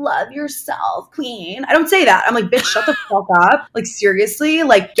 like love yourself, queen. I don't say that. I'm like, bitch, shut the fuck up. Like seriously,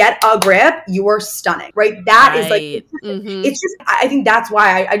 like get a grip. You are stunning, right? That is like, it's just, I think that's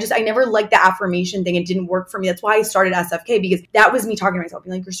why I never liked the affirmation thing. It didn't work for me. That's why I started SFK, because that was me talking to myself,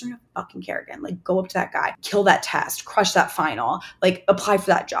 being like, you're starting to fucking care again. Like go up to that guy, kill that test, crush that final, like apply for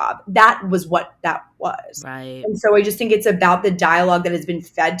that job. That was what that was. Right. And so I just think it's about the dialogue that has been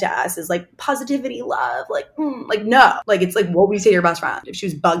fed to us is like positivity, love, like no, like it's like what we say to your best friend if she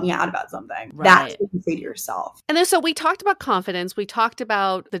was bugging out about something. That's what you say to yourself. And then so we talked about confidence. We talked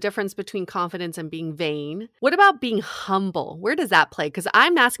about the difference between confidence and being vain. What about being humble? Where does that play? Because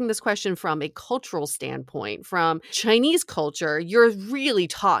I'm asking this question from a cultural standpoint. From Chinese culture, you're really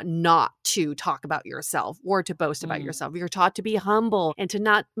taught not to talk about yourself or to boast about yourself. You're taught to be humble and to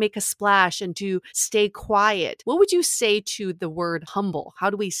not make a splash and to stay quiet. What would you say to the word humble? How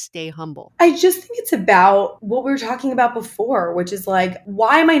do we stay humble? I just think it's about what we were talking about before, which is like,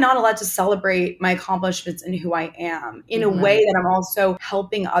 why am I not allowed to celebrate my accomplishments and who I am in a way that I'm also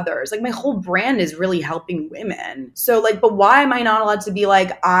helping others? Like my whole brand is really helping women. So like, but why am I not allowed to be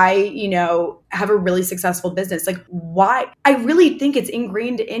like, I, have a really successful business. Like, why? I really think it's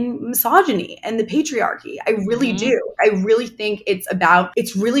ingrained in misogyny and the patriarchy. I really do. I really think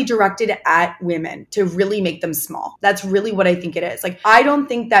it's really directed at women to really make them small. That's really what I think it is. Like, I don't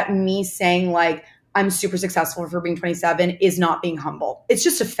think that me saying like, I'm super successful for being 27 is not being humble. It's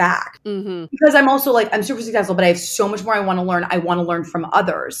just a fact. Because I'm also like, I'm super successful, but I have so much more I want to learn. I want to learn from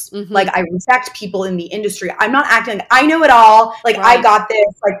others. Like, I respect people in the industry. I'm not acting like I know it all. Like, I got this.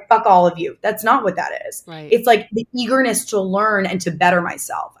 Like, fuck all of you. That's not what that is. It's like the eagerness to learn and to better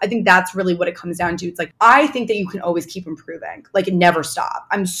myself. I think that's really what it comes down to. It's like, I think that you can always keep improving. Like, never stop.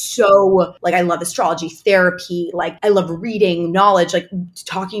 I'm so like, I love astrology, therapy. Like, I love reading, knowledge, like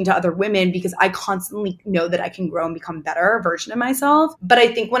talking to other women, because I constantly know that I can grow and become a better version of myself. But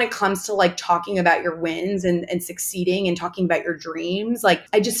I think when it comes to like talking about your wins and succeeding and talking about your dreams, like,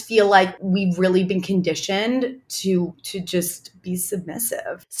 I just feel like we've really been conditioned to just be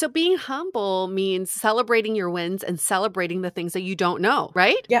submissive. So being humble means celebrating your wins and celebrating the things that you don't know,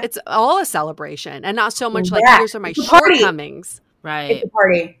 right? Yeah. It's all a celebration and not so much like, here's are my shortcomings. Right. It's a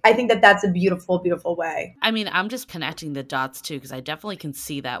party. I think that that's a beautiful, beautiful way. I mean, I'm just connecting the dots too, because I definitely can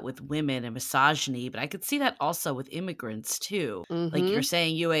see that with women and misogyny, but I could see that also with immigrants too. Like you're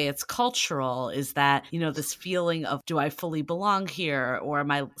saying, Yue, it's cultural. Is that, you know, this feeling of, do I fully belong here, or am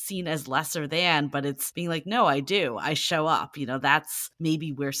I seen as lesser than? But it's being like, no, I do. I show up. You know, that's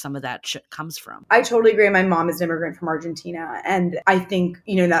maybe where some of that shit comes from. I totally agree. My mom is an immigrant from Argentina. And I think,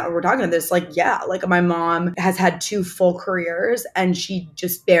 you know, that we're talking about this, like, yeah, like my mom has had 2 full careers and she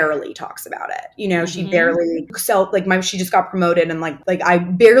just barely talks about it. You know, she barely she just got promoted and like I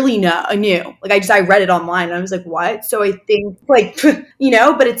barely knew. Like I read it online and I was like, what? So I think like, you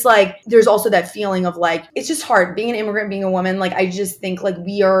know, but it's like, there's also that feeling of like, it's just hard being an immigrant, being a woman. Like, I just think like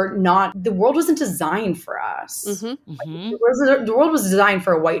the world wasn't designed for us. Like, the world was designed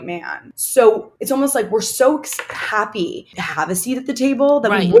for a white man. So it's almost like we're so happy to have a seat at the table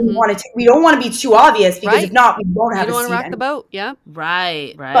that we wouldn't want to, we don't want to be too obvious, because if not, we won't have a seat. You don't want to rock the boat. Yeah.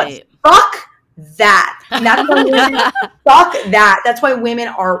 Right. But fuck that. And that's why women, fuck that. That's why women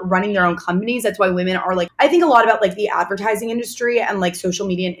are running their own companies. That's why women are like, I think a lot about like the advertising industry and like social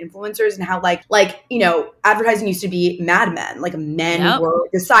media and influencers, and how like, you know, advertising used to be madmen. Like men were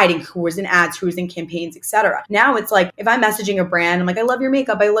deciding who was in ads, who was in campaigns, etc. Now it's like, if I'm messaging a brand, I'm like, I love your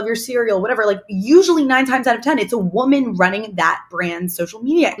makeup, I love your cereal, whatever. Like, usually 9 times out of 10, it's a woman running that brand's social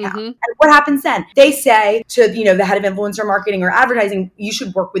media account. And what happens then? They say to, you know, the head of influencer marketing or advertising, you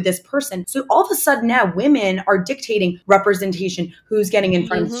should work with this person. So all of a sudden now women are dictating representation, who's getting in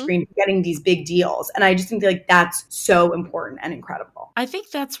front of the screen, getting these big deals. And I just think like that's so important and incredible. I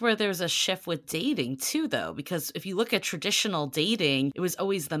think that's where there's a shift with dating too, though, because if you look at traditional dating, it was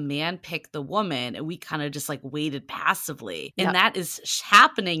always the man picked the woman and we kind of just like waited passively. And that is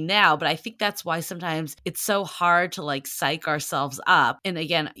happening now. But I think that's why sometimes it's so hard to like psych ourselves up. And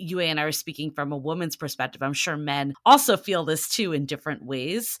again, Yue and I are speaking from a woman's perspective. I'm sure men also feel this too in different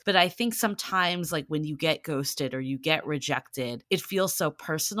ways. But I think sometimes like when you get ghosted or you get rejected, it feels so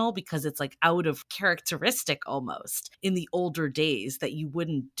personal because it's like out of characteristic almost in the older days that you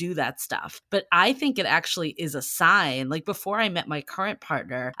wouldn't do that stuff. But I think it actually is a sign. Like before I met my current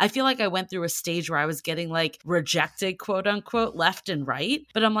partner, I feel like I went through a stage where I was getting like rejected, quote unquote, left and right.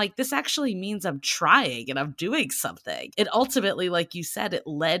 But I'm like, this actually means I'm trying and I'm doing something. It ultimately, like you said, it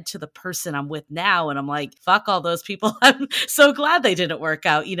led to the person I'm with now. And I'm like, fuck all those people. I'm so glad they didn't work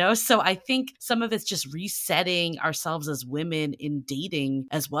out, you know? So I think some of it's just resetting ourselves as women in dating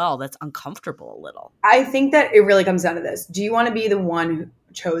as well. That's uncomfortable a little. I think that it really comes down to this. Do you want to be the one who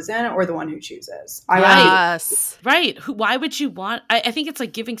chosen or the one who chooses? Right. Why would you want? I think it's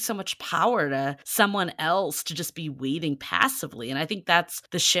like giving so much power to someone else to just be waiting passively. And I think that's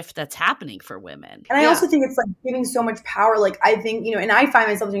the shift that's happening for women. And I also think it's like giving so much power. Like I think, you know, and I find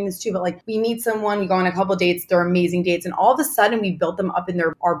myself doing this too, but like we meet someone, we go on a couple of dates, they're amazing dates. And all of a sudden we built them up in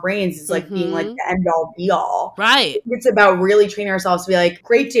our brains is like being like the end all be all. Right. It's about really training ourselves to be like,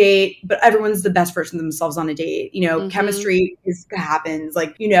 great date, but everyone's the best version of themselves on a date. You know, chemistry happens.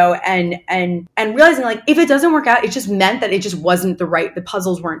 Like, you know, and realizing like if it doesn't work out, it just meant that it just wasn't the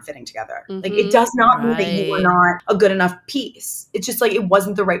puzzles weren't fitting together. Like it does not mean that you were not a good enough piece. It's just like it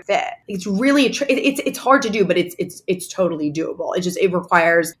wasn't the right fit. It's really it's hard to do, but it's totally doable. It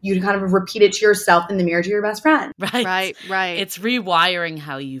requires you to kind of repeat it to yourself in the mirror to your best friend. Right. It's rewiring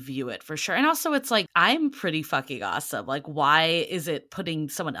how you view it for sure. And also it's like, I'm pretty fucking awesome. Like, why is it putting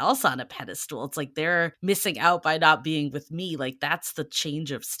someone else on a pedestal? It's like they're missing out by not being with me. Like that's the change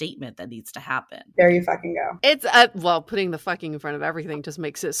change of statement that needs to happen. There you fucking go. It's well, putting the fucking in front of everything just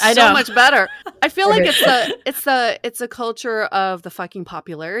makes it I so know. much better. I feel like it's a culture of the fucking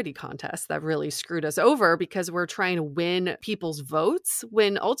popularity contest that really screwed us over, because we're trying to win people's votes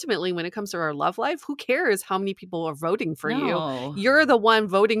when ultimately, when it comes to our love life, who cares how many people are voting for No. you? You're the one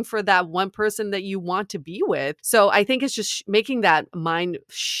voting for that one person that you want to be with. So I think it's just making that mind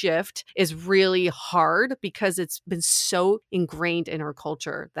shift is really hard, because it's been so ingrained in our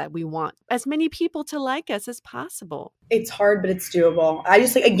culture that we want as many people to like us as possible. It's hard, but it's doable. I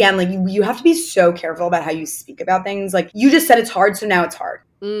just again, you have to be so careful about how you speak about things. Like you just said it's hard, so now it's hard.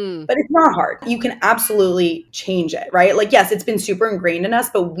 But it's not hard. You can absolutely change it, right? Like, yes, it's been super ingrained in us,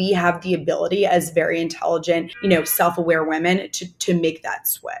 but we have the ability as very intelligent, self-aware women to make that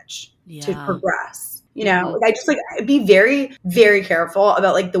switch, to progress. I just be very, very careful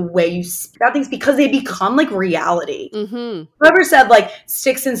about the way you speak about things, because they become reality. Whoever said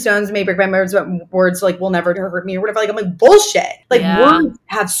sticks and stones may break my words, but words will never hurt me or whatever. I'm like, bullshit. Words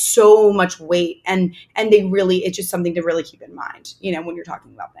have so much weight, and they really, it's just something to really keep in mind, when you're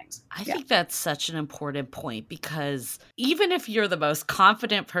talking about things. I think that's such an important point, because even if you're the most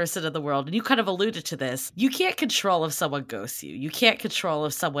confident person in the world, and you kind of alluded to this, you can't control if someone ghosts you. You can't control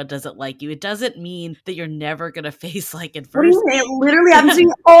if someone doesn't like you. It doesn't mean that you're never going to face adversity. What do you mean? It literally happens to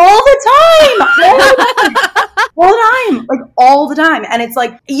me all the time. All the time. And it's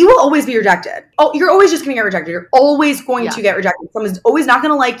you will always be rejected. Oh, you're always just going to get rejected. You're always going to get rejected. Someone's always not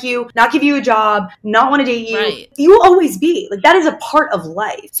going to like you, not give you a job, not want to date you. Right. You will always be. That is a part of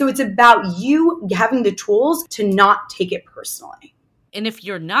life. So it's about you having the tools to not take it personally. And if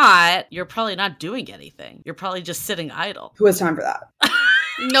you're not, you're probably not doing anything. You're probably just sitting idle. Who has time for that?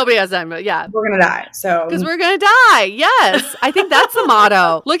 Nobody has time, but yeah. We're going to die. So because we're going to die. Yes. I think that's the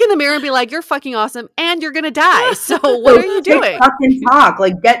motto. Look in the mirror and be like, you're fucking awesome and you're going to die. So what are you doing? Fucking talk.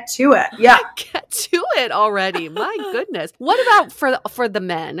 Get to it. Yeah. Get to it already. My goodness. What about for the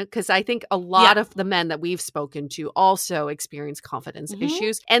men? Because I think a lot of the men that we've spoken to also experience confidence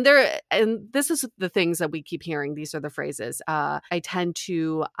issues. And this is the things that we keep hearing. These are the phrases. I tend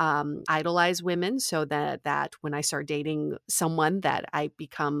to idolize women, so that when I start dating someone, that I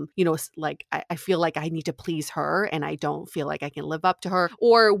become, I feel like I need to please her and I don't feel like I can live up to her.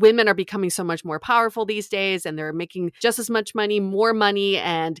 Or women are becoming so much more powerful these days and they're making just as much money, more money,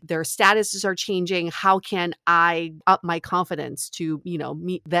 and their statuses are changing. How can I up my confidence to,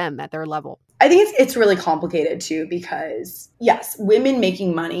 meet them at their level? I think it's really complicated too, because yes, women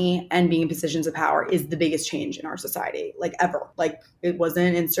making money and being in positions of power is the biggest change in our society, ever. It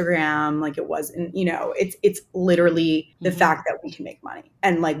wasn't Instagram, it wasn't, it's literally the fact that we can make money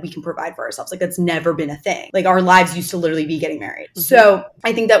and we can provide for ourselves. That's never been a thing. Our lives used to literally be getting married. So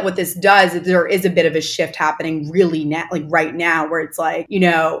I think that what this does is there is a bit of a shift happening really now, right now, where it's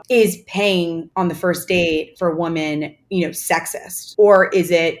is paying on the first date for a woman, sexist, or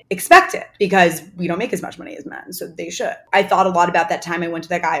is it expected? Because we don't make as much money as men, so they should. I thought a lot about that time I went to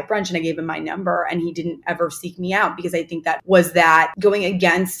that guy at brunch and I gave him my number and he didn't ever seek me out, because I think that was going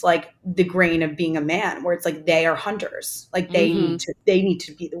against the grain of being a man, where it's they are hunters. They need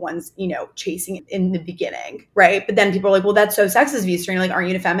to be the ones, chasing it in the beginning. Right. But then people are like, well, that's so sexist of you. So you're aren't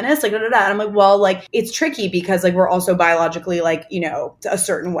you a feminist? And I'm like, well, it's tricky because we're also biologically a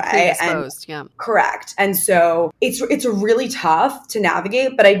certain way. Predisposed, yeah. Correct. And so it's really tough to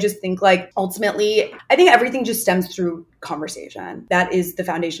navigate, but I just think ultimately, I think everything just stems through conversation. That is the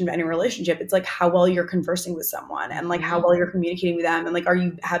foundation of any relationship. It's how well you're conversing with someone and how well you're communicating with them, and are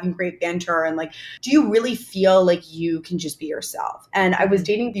you having great banter, and do you really feel you can just be yourself? And I was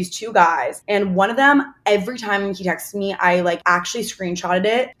dating these two guys, and one of them, every time he texted me, I actually screenshotted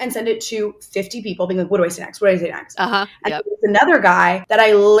it and sent it to 50 people being what do I say next? What do I say next? And there's another guy that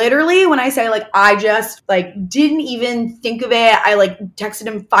I literally, when I say I just didn't even think of it. I texted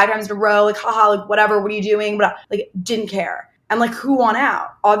him 5 times in a row, haha, whatever, what are you doing? But didn't care. And who won out?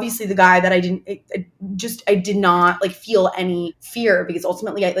 Obviously the guy that I did not feel any fear, because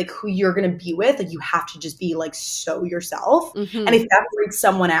ultimately who you're going to be with, you have to just be so yourself. And if that freaks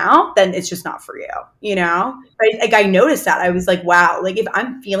someone out, then it's just not for you, But I noticed that. I was wow, if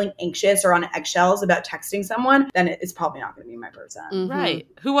I'm feeling anxious or on eggshells about texting someone, then it's probably not going to be my person. Right.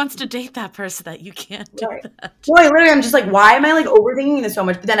 Who wants to date that person that you can't do that? Well, I'm just why am I overthinking this so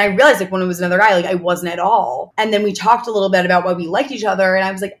much? But then I realized when it was another guy, I wasn't at all. And then we talked a little bit about why we liked each other. And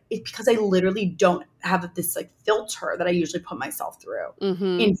I was it's because I literally don't have this like filter that I usually put myself through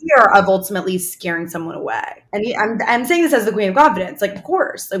Mm-hmm. in fear of ultimately scaring someone away. And I'm saying this as the queen of confidence. Like, of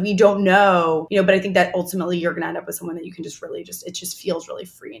course, like we don't know, but I think that ultimately you're going to end up with someone that you can just really it just feels really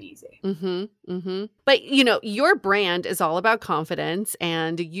free and easy. Mm-hmm. Mm-hmm. But, your brand is all about confidence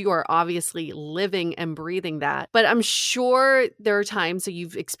and you are obviously living and breathing that. But I'm sure there are times that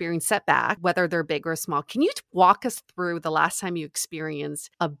you've experienced setback, whether they're big or small. Can you walk us through the last time you experienced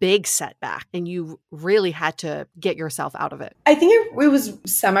a big setback and you really had to get yourself out of it? I think it was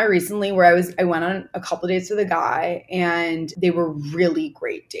semi-recently where I went on a couple of dates with a guy and they were really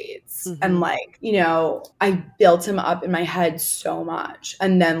great dates. Mm-hmm. And like, I built him up in my head so much.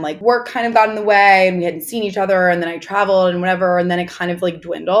 And then like work kind of got in the way and we hadn't seen each other and then I traveled and whatever. And then it kind of like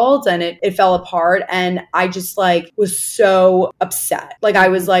dwindled and it fell apart. And I just like was so upset. Like I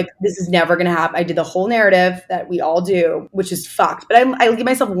was like, this is never going to happen. I did the whole narrative that we all do, which is fucked. But I give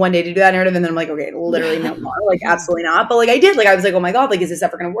myself one day to do that narrative. And then I'm like, okay, literally no more. Like absolutely not. But like I did, like I was like, oh my God, like, is this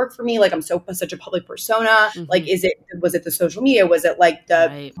ever going to work for me? Like I'm such a public persona. Mm-hmm. Like, was it the social media? Was it like the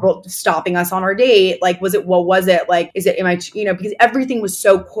people stopping us on our date? Like, what was it? Like, because everything was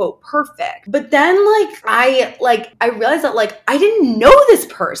so quote perfect. But then I realized that like, I didn't know this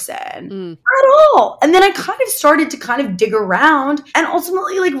person at all. And then I kind of started to dig around and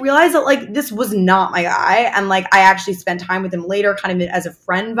ultimately like realized that like, this was not my guy. And like, I actually spent time with him later kind of as a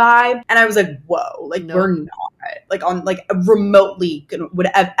friend vibe. And I was like, whoa, like we're not like on like remotely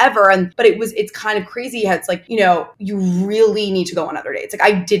whatever. But it's kind of crazy how it's like, you really need to go on other dates. Like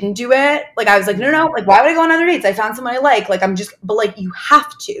I didn't do it. Like I was like, no, like why would I go on other dates? I found someone I like but like you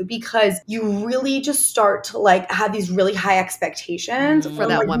have to, because you really just start to like have these really high expectations for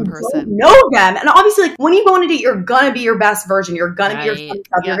that one person. Know them. And obviously like when you go on a date, you're gonna be your best version. You're gonna be your fun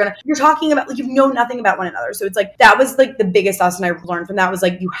stuff. You're talking about like you know nothing about one another. So it's like that was like the biggest lesson I learned from that was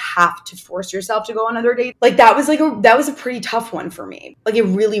like you have to force yourself to go on other dates. Like that was a pretty tough one for me. Like it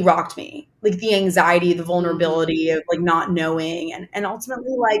really rocked me. Like the anxiety, the vulnerability of like not knowing. And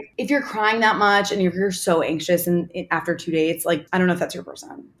ultimately like if you're crying that much and if you're so anxious and after 2 dates, like I don't know if that's your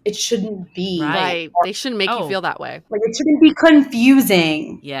person. It shouldn't be. Right. They shouldn't make you feel that way. Like it shouldn't be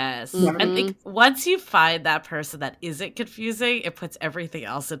confusing. Yes. Mm-hmm. I think once you find that person that isn't confusing, it puts everything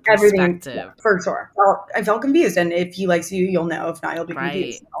else in perspective. Yeah, for sure. Well, I felt confused. And if he likes you, you'll know. If not, you'll be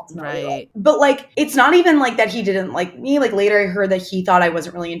confused. Right. But like, it's not even like that he didn't like me. Like later I heard that he thought I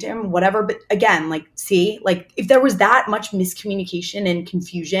wasn't really into him, whatever. But again, like, see, like if there was that much miscommunication and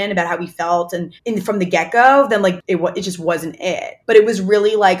confusion about how we felt and from the get-go, then like it just wasn't it. But it was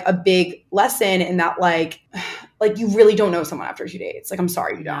really like a big lesson in that like you really don't know someone after 2 dates. Like, I'm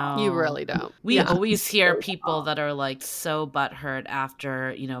sorry, you don't. You really don't. We always hear people that are like so butthurt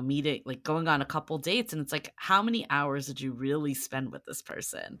after, meeting, like going on a couple dates. And it's like, how many hours did you really spend with this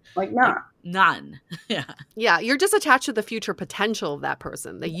person? Like, none. None. Yeah. Yeah. You're just attached to the future potential of that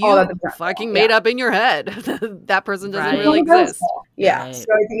person that you fucking made up in your head. That person doesn't really exist. Yeah. Right. So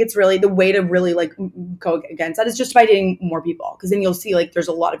I think it's really the way to really like go against that is just by dating more people. Cause then you'll see like there's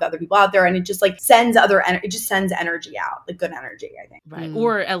a lot of other people out there and it just like sends energy out, like good energy, I think. Right.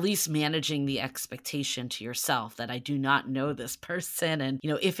 Or at least managing the expectation to yourself that I do not know this person. And,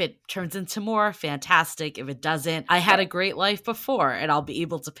 if it turns into more, fantastic. If it doesn't, I had a great life before and I'll be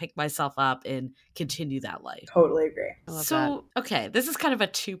able to pick myself up and continue that life. Totally agree. So, okay, this is kind of a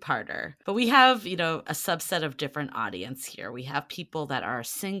two-parter, but we have, a subset of different audience here. We have people that are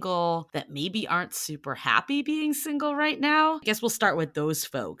single that maybe aren't super happy being single right now. I guess we'll start with those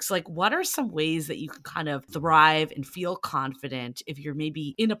folks. Like, what are some ways that you can kind of thrive and feel confident if you're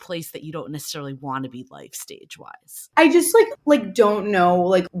maybe in a place that you don't necessarily want to be life stage wise? I just like don't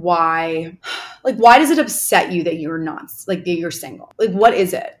know why does it upset you that you're not that you're single? Like what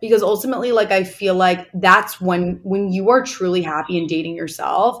is it? Because ultimately I feel like that's when you are truly happy and dating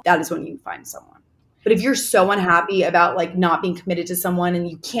yourself, that is when you find someone. But if you're so unhappy about not being committed to someone and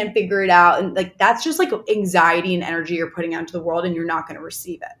you can't figure it out and that's just anxiety and energy you're putting out into the world and you're not going to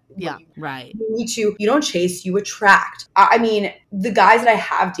receive it. Yeah, right. You don't chase, you attract. I mean, the guys that I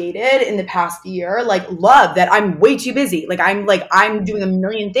have dated in the past year, love that I'm way too busy. I'm doing a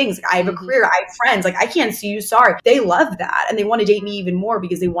million things. I have a career, I have friends. I can't see you, sorry. They love that. And they want to date me even more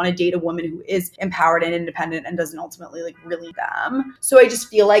because they want to date a woman who is empowered and independent and doesn't ultimately really them. So I just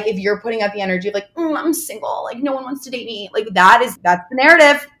feel if you're putting out the energy of I'm single, no one wants to date me. That's the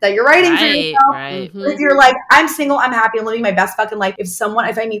narrative that you're writing for yourself. Right. If you're I'm single, I'm happy, I'm living my best fucking life. If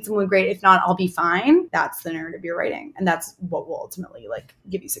I meet someone great, if not, I'll be fine. That's the narrative you're writing. And that's what will ultimately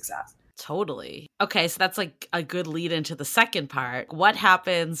give you success. Totally. Okay, so that's like a good lead into the second part. What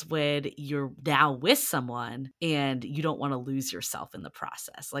happens when you're now with someone and you don't want to lose yourself in the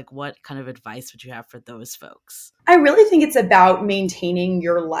process? Like, what kind of advice would you have for those folks? I really think it's about maintaining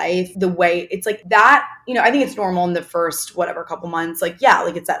your life the way it's like that. I think it's normal in the first, couple months. Like, yeah,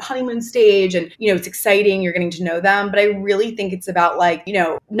 like it's that honeymoon stage and, it's exciting. You're getting to know them. But I really think it's about like,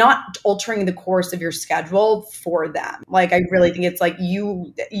 not altering the course of your schedule for them. Like, I really think it's like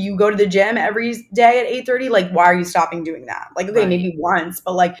you go to the gym every day at 8:30. Like, why are you stopping doing that? Like, okay, maybe once,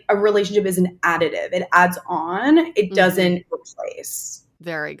 but like a relationship is an additive. It adds on. It doesn't replace.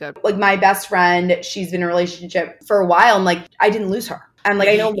 Very good. Like my best friend, she's been in a relationship for a while and like I didn't lose her. And like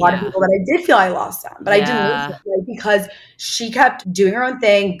I know a lot of people that I did feel I lost them, but I didn't lose them, like, because she kept doing her own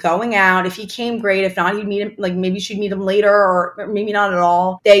thing, going out. If he came, great. If not, he'd meet him. Like maybe she'd meet him later, or maybe not at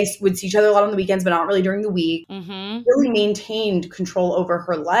all. They would see each other a lot on the weekends, but not really during the week. Really maintained control over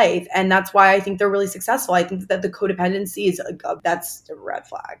her life, and that's why I think they're really successful. I think that the codependency is that's a red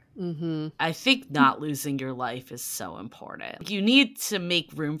flag. I think not losing your life is so important. You need to make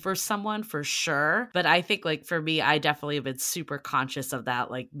room for someone for sure, but I think like for me, I definitely have been super conscious of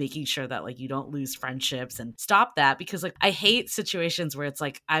that, like making sure that like you don't lose friendships and stop that, because like I hate situations where it's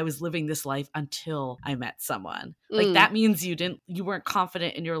like I was living this life until I met someone. Like that means you weren't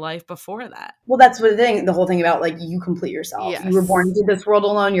confident in your life before that. Well, that's the whole thing about like you complete yourself. Yes. You were born into this world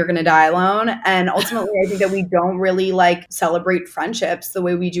alone. You're going to die alone. And ultimately, I think that we don't really like celebrate friendships the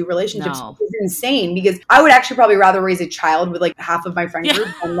way we do relationships, which is insane, because I would actually probably rather raise a child with like half of my friend group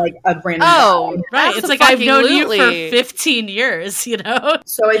than like a random guy. Right. It's like I've known you for 15 years,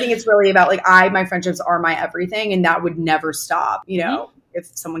 So I think it's really about like my friendships are my everything, and that would never stop, if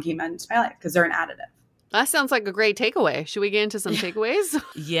someone came into my life, because they're an additive. That sounds like a great takeaway. Should we get into some takeaways?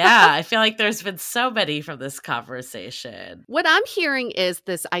 Yeah, I feel like there's been so many from this conversation. What I'm hearing is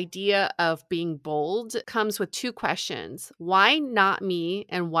this idea of being bold comes with two questions. Why not me,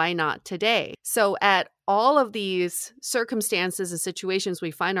 and why not today? So at all of these circumstances and situations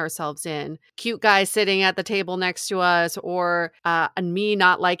we find ourselves in, cute guy sitting at the table next to us, or me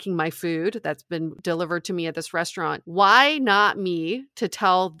not liking my food that's been delivered to me at this restaurant. Why not me to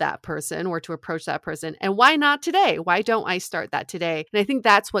tell that person or to approach that person? And why not today? Why don't I start that today? And I think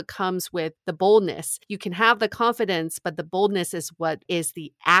that's what comes with the boldness. You can have the confidence, but the boldness is what is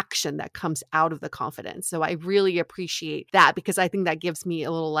the action that comes out of the confidence. So I really appreciate that, because I think that gives me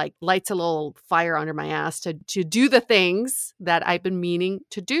a little lights a little fire under my ass to do the things that I've been meaning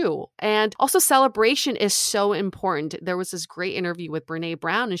to do. And also celebration is so important. There was this great interview with Brene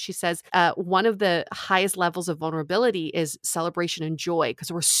Brown, and she says one of the highest levels of vulnerability is celebration and joy,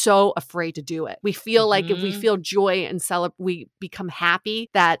 because we're so afraid to do it. We feel like if we feel joy and we become happy,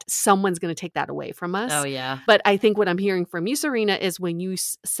 that someone's going to take that away from us. Oh, yeah. But I think what I'm hearing from you, Serena, is when you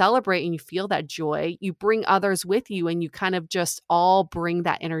celebrate and you feel that joy, you bring others with you, and you kind of just all bring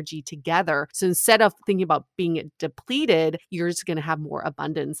that energy together. So instead of thinking about being depleted, you're just going to have more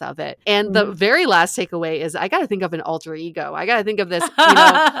abundance of it. And the very last takeaway is I got to think of an alter ego. I got to think of this,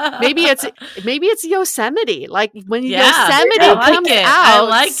 maybe it's Yosemite. Like when Yosemite comes out. I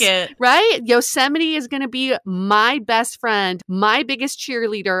like it. Right? Yosemite is going to be my best friend, my biggest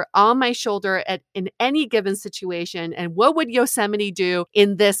cheerleader on my shoulder in any given situation. And what would Yosemite do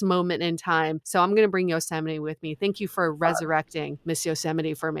in this moment in time? So I'm going to bring Yosemite with me. Thank you for resurrecting Miss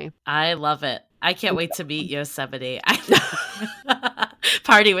Yosemite for me. I love it. I can't wait to meet Yosemite.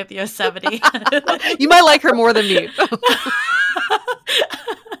 Party with Yosemite. You might like her more than me.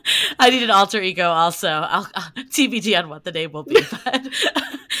 I need an alter ego also. I'll TBD on what the name will be. But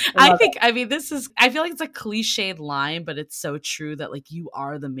I feel like it's a cliched line, but it's so true that like you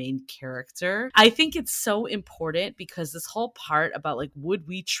are the main character. I think it's so important because this whole part about like, would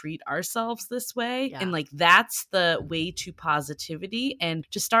we treat ourselves this way? Yeah. And like, that's the way to positivity, and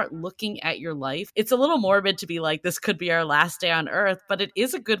just start looking at your life. It's a little morbid to be like, this could be our last day on earth, but it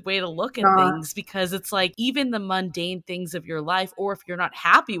is a good way to look at things, because it's like even the mundane things of your life, or if you're not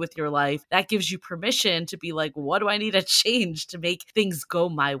happy with your life, that gives you permission to be like, what do I need to change to make things go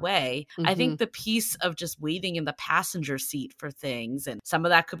my way? I think the piece of just waiting in the passenger seat for things, and some of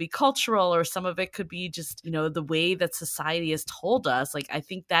that could be cultural, or some of it could be just, the way that society has told us. Like, I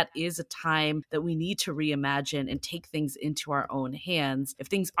think that is a time that we need to reimagine and take things into our own hands if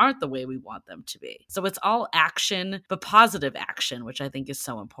things aren't the way we want them to be. So it's all action, but positive action, which I think is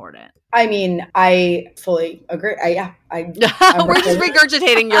so important. I mean, I fully agree. We're just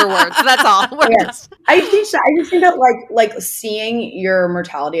regurgitating your words. That's all. I just think that like seeing your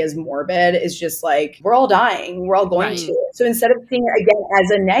mortality nearly as morbid, is just like, we're all dying. We're all going to. So instead of seeing it again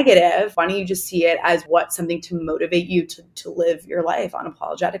as a negative, why don't you just see it as something to motivate you to live your life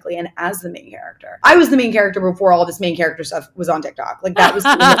unapologetically and as the main character. I was the main character before all this main character stuff was on TikTok. Like that was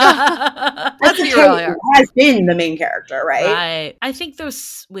that's who you really has been the main character, right? Right. I think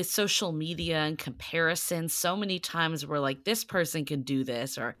those with social media and comparisons, so many times we're like, this person can do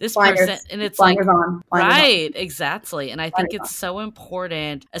this or this person, and it's like, right, exactly. And I think it's so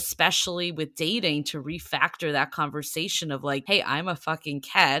important, especially with dating, to refactor that conversation of like, hey, I'm a fucking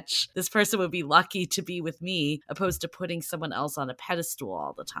catch. This person would be lucky to be with me, opposed to putting someone else on a pedestal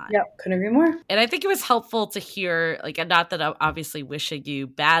all the time. Yep, couldn't agree more. And I think it was helpful to hear, like, not that I'm obviously wishing you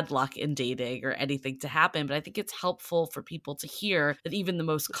bad luck in dating or anything to happen, but I think it's helpful for people to hear that even the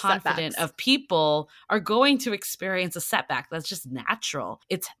most confident of people are going to experience a setback. That's just natural.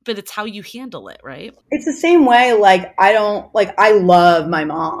 But it's how you handle it, right? It's the same way. Like, I love my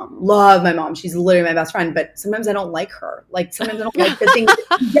mom. She's literally my best friend, but sometimes I don't like her. Like, sometimes I don't like the things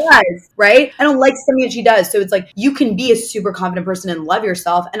that she does, right? I don't like something that she does. So it's like, you can be a super confident person and love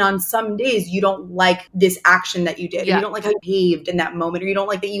yourself. And on some days you don't like this action that you did. Yeah. You don't like how you behaved in that moment, or you don't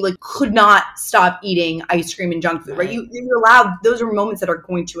like that you like could not stop eating ice cream and junk food, right? You're allowed, those are moments that are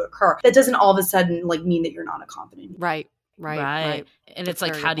going to occur. That doesn't all of a sudden like mean that you're not a confident. Right. And it's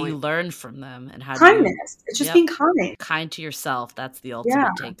like, how do you learn from them? And how kindness. It's just being kind to yourself. That's the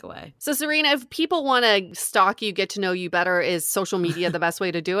ultimate takeaway. So Serena, if people want to stalk you, get to know you better, is social media the best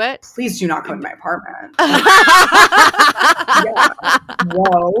way to do it? Please do not come to my apartment.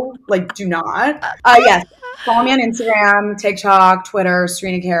 Whoa. Like, do not. Yes. Follow me on Instagram, TikTok, Twitter,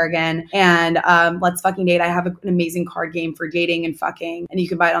 Serena Kerrigan, and Let's Fucking Date. I have an amazing card game for dating and fucking, and you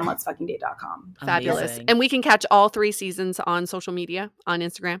can buy it on letsfuckingdate.com. Fabulous. And we can catch all 3 seasons on social media, on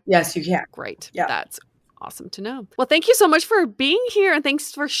Instagram? Yes, you can. Great. Yeah. That's awesome to know. Well, thank you so much for being here, and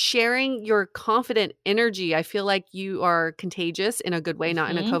thanks for sharing your confident energy. I feel like you are contagious in a good way, not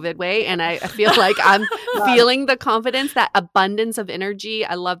in a COVID way. And I feel like I'm feeling the confidence, that abundance of energy.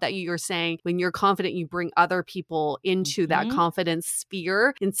 I love that you're saying when you're confident, you bring other people into that confidence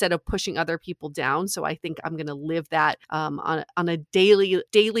sphere instead of pushing other people down. So I think I'm going to live that on a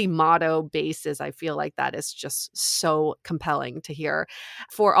daily motto basis. I feel like that is just so compelling to hear.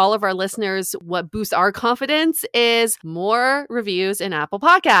 For all of our listeners, what boosts our confidence is more reviews in Apple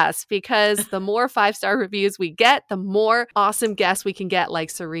Podcasts, because the more 5-star reviews we get, the more awesome guests we can get, like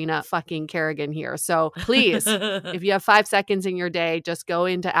Serena fucking Kerrigan here. So please, if you have 5 seconds in your day, just go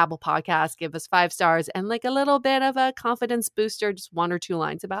into Apple Podcasts, give us 5 stars and like a little bit of a confidence booster, just 1 or 2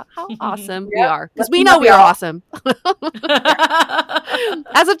 lines about how awesome we are, because we know we are awesome.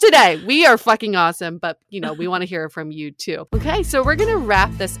 As of today, we are fucking awesome, but we want to hear from you too. Okay, so we're gonna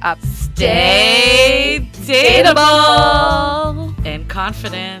wrap this up. Stay dateable and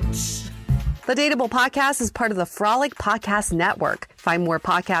confident. The Dateable Podcast is part of the Frolic Podcast Network. Find more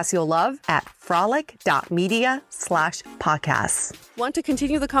podcasts you'll love at frolic.media/podcasts. Want to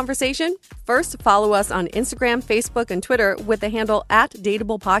continue the conversation? First, follow us on Instagram, Facebook, and Twitter with the handle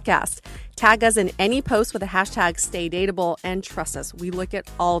 @DateablePodcast. Tag us in any post with the hashtag StayDateable, and trust us, we look at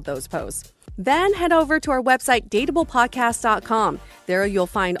all of those posts. Then head over to our website, dateablepodcast.com. There you'll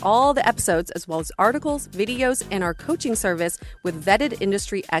find all the episodes, as well as articles, videos, and our coaching service with vetted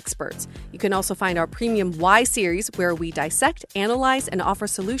industry experts. You can also find our premium Why series, where we dissect, analyze, and offer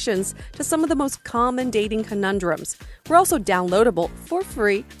solutions to some of the most common dating conundrums. We're also downloadable for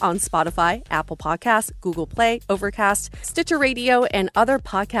free on Spotify, Apple Podcasts, Google Play, Overcast, Stitcher Radio, and other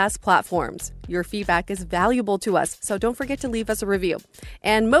podcast platforms. Your feedback is valuable to us, so don't forget to leave us a review.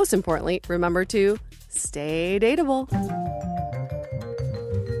 And most importantly, remember to stay dateable.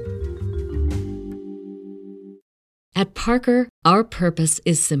 At Parker, our purpose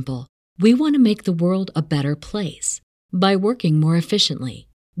is simple. We want to make the world a better place by working more efficiently,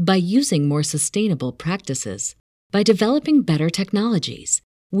 by using more sustainable practices, by developing better technologies.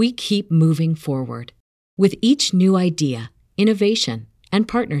 We keep moving forward. With each new idea, innovation, and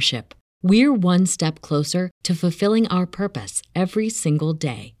partnership, we're one step closer to fulfilling our purpose every single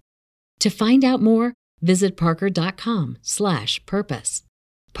day. To find out more, visit parker.com/purpose.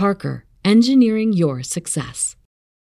 Parker, engineering your success.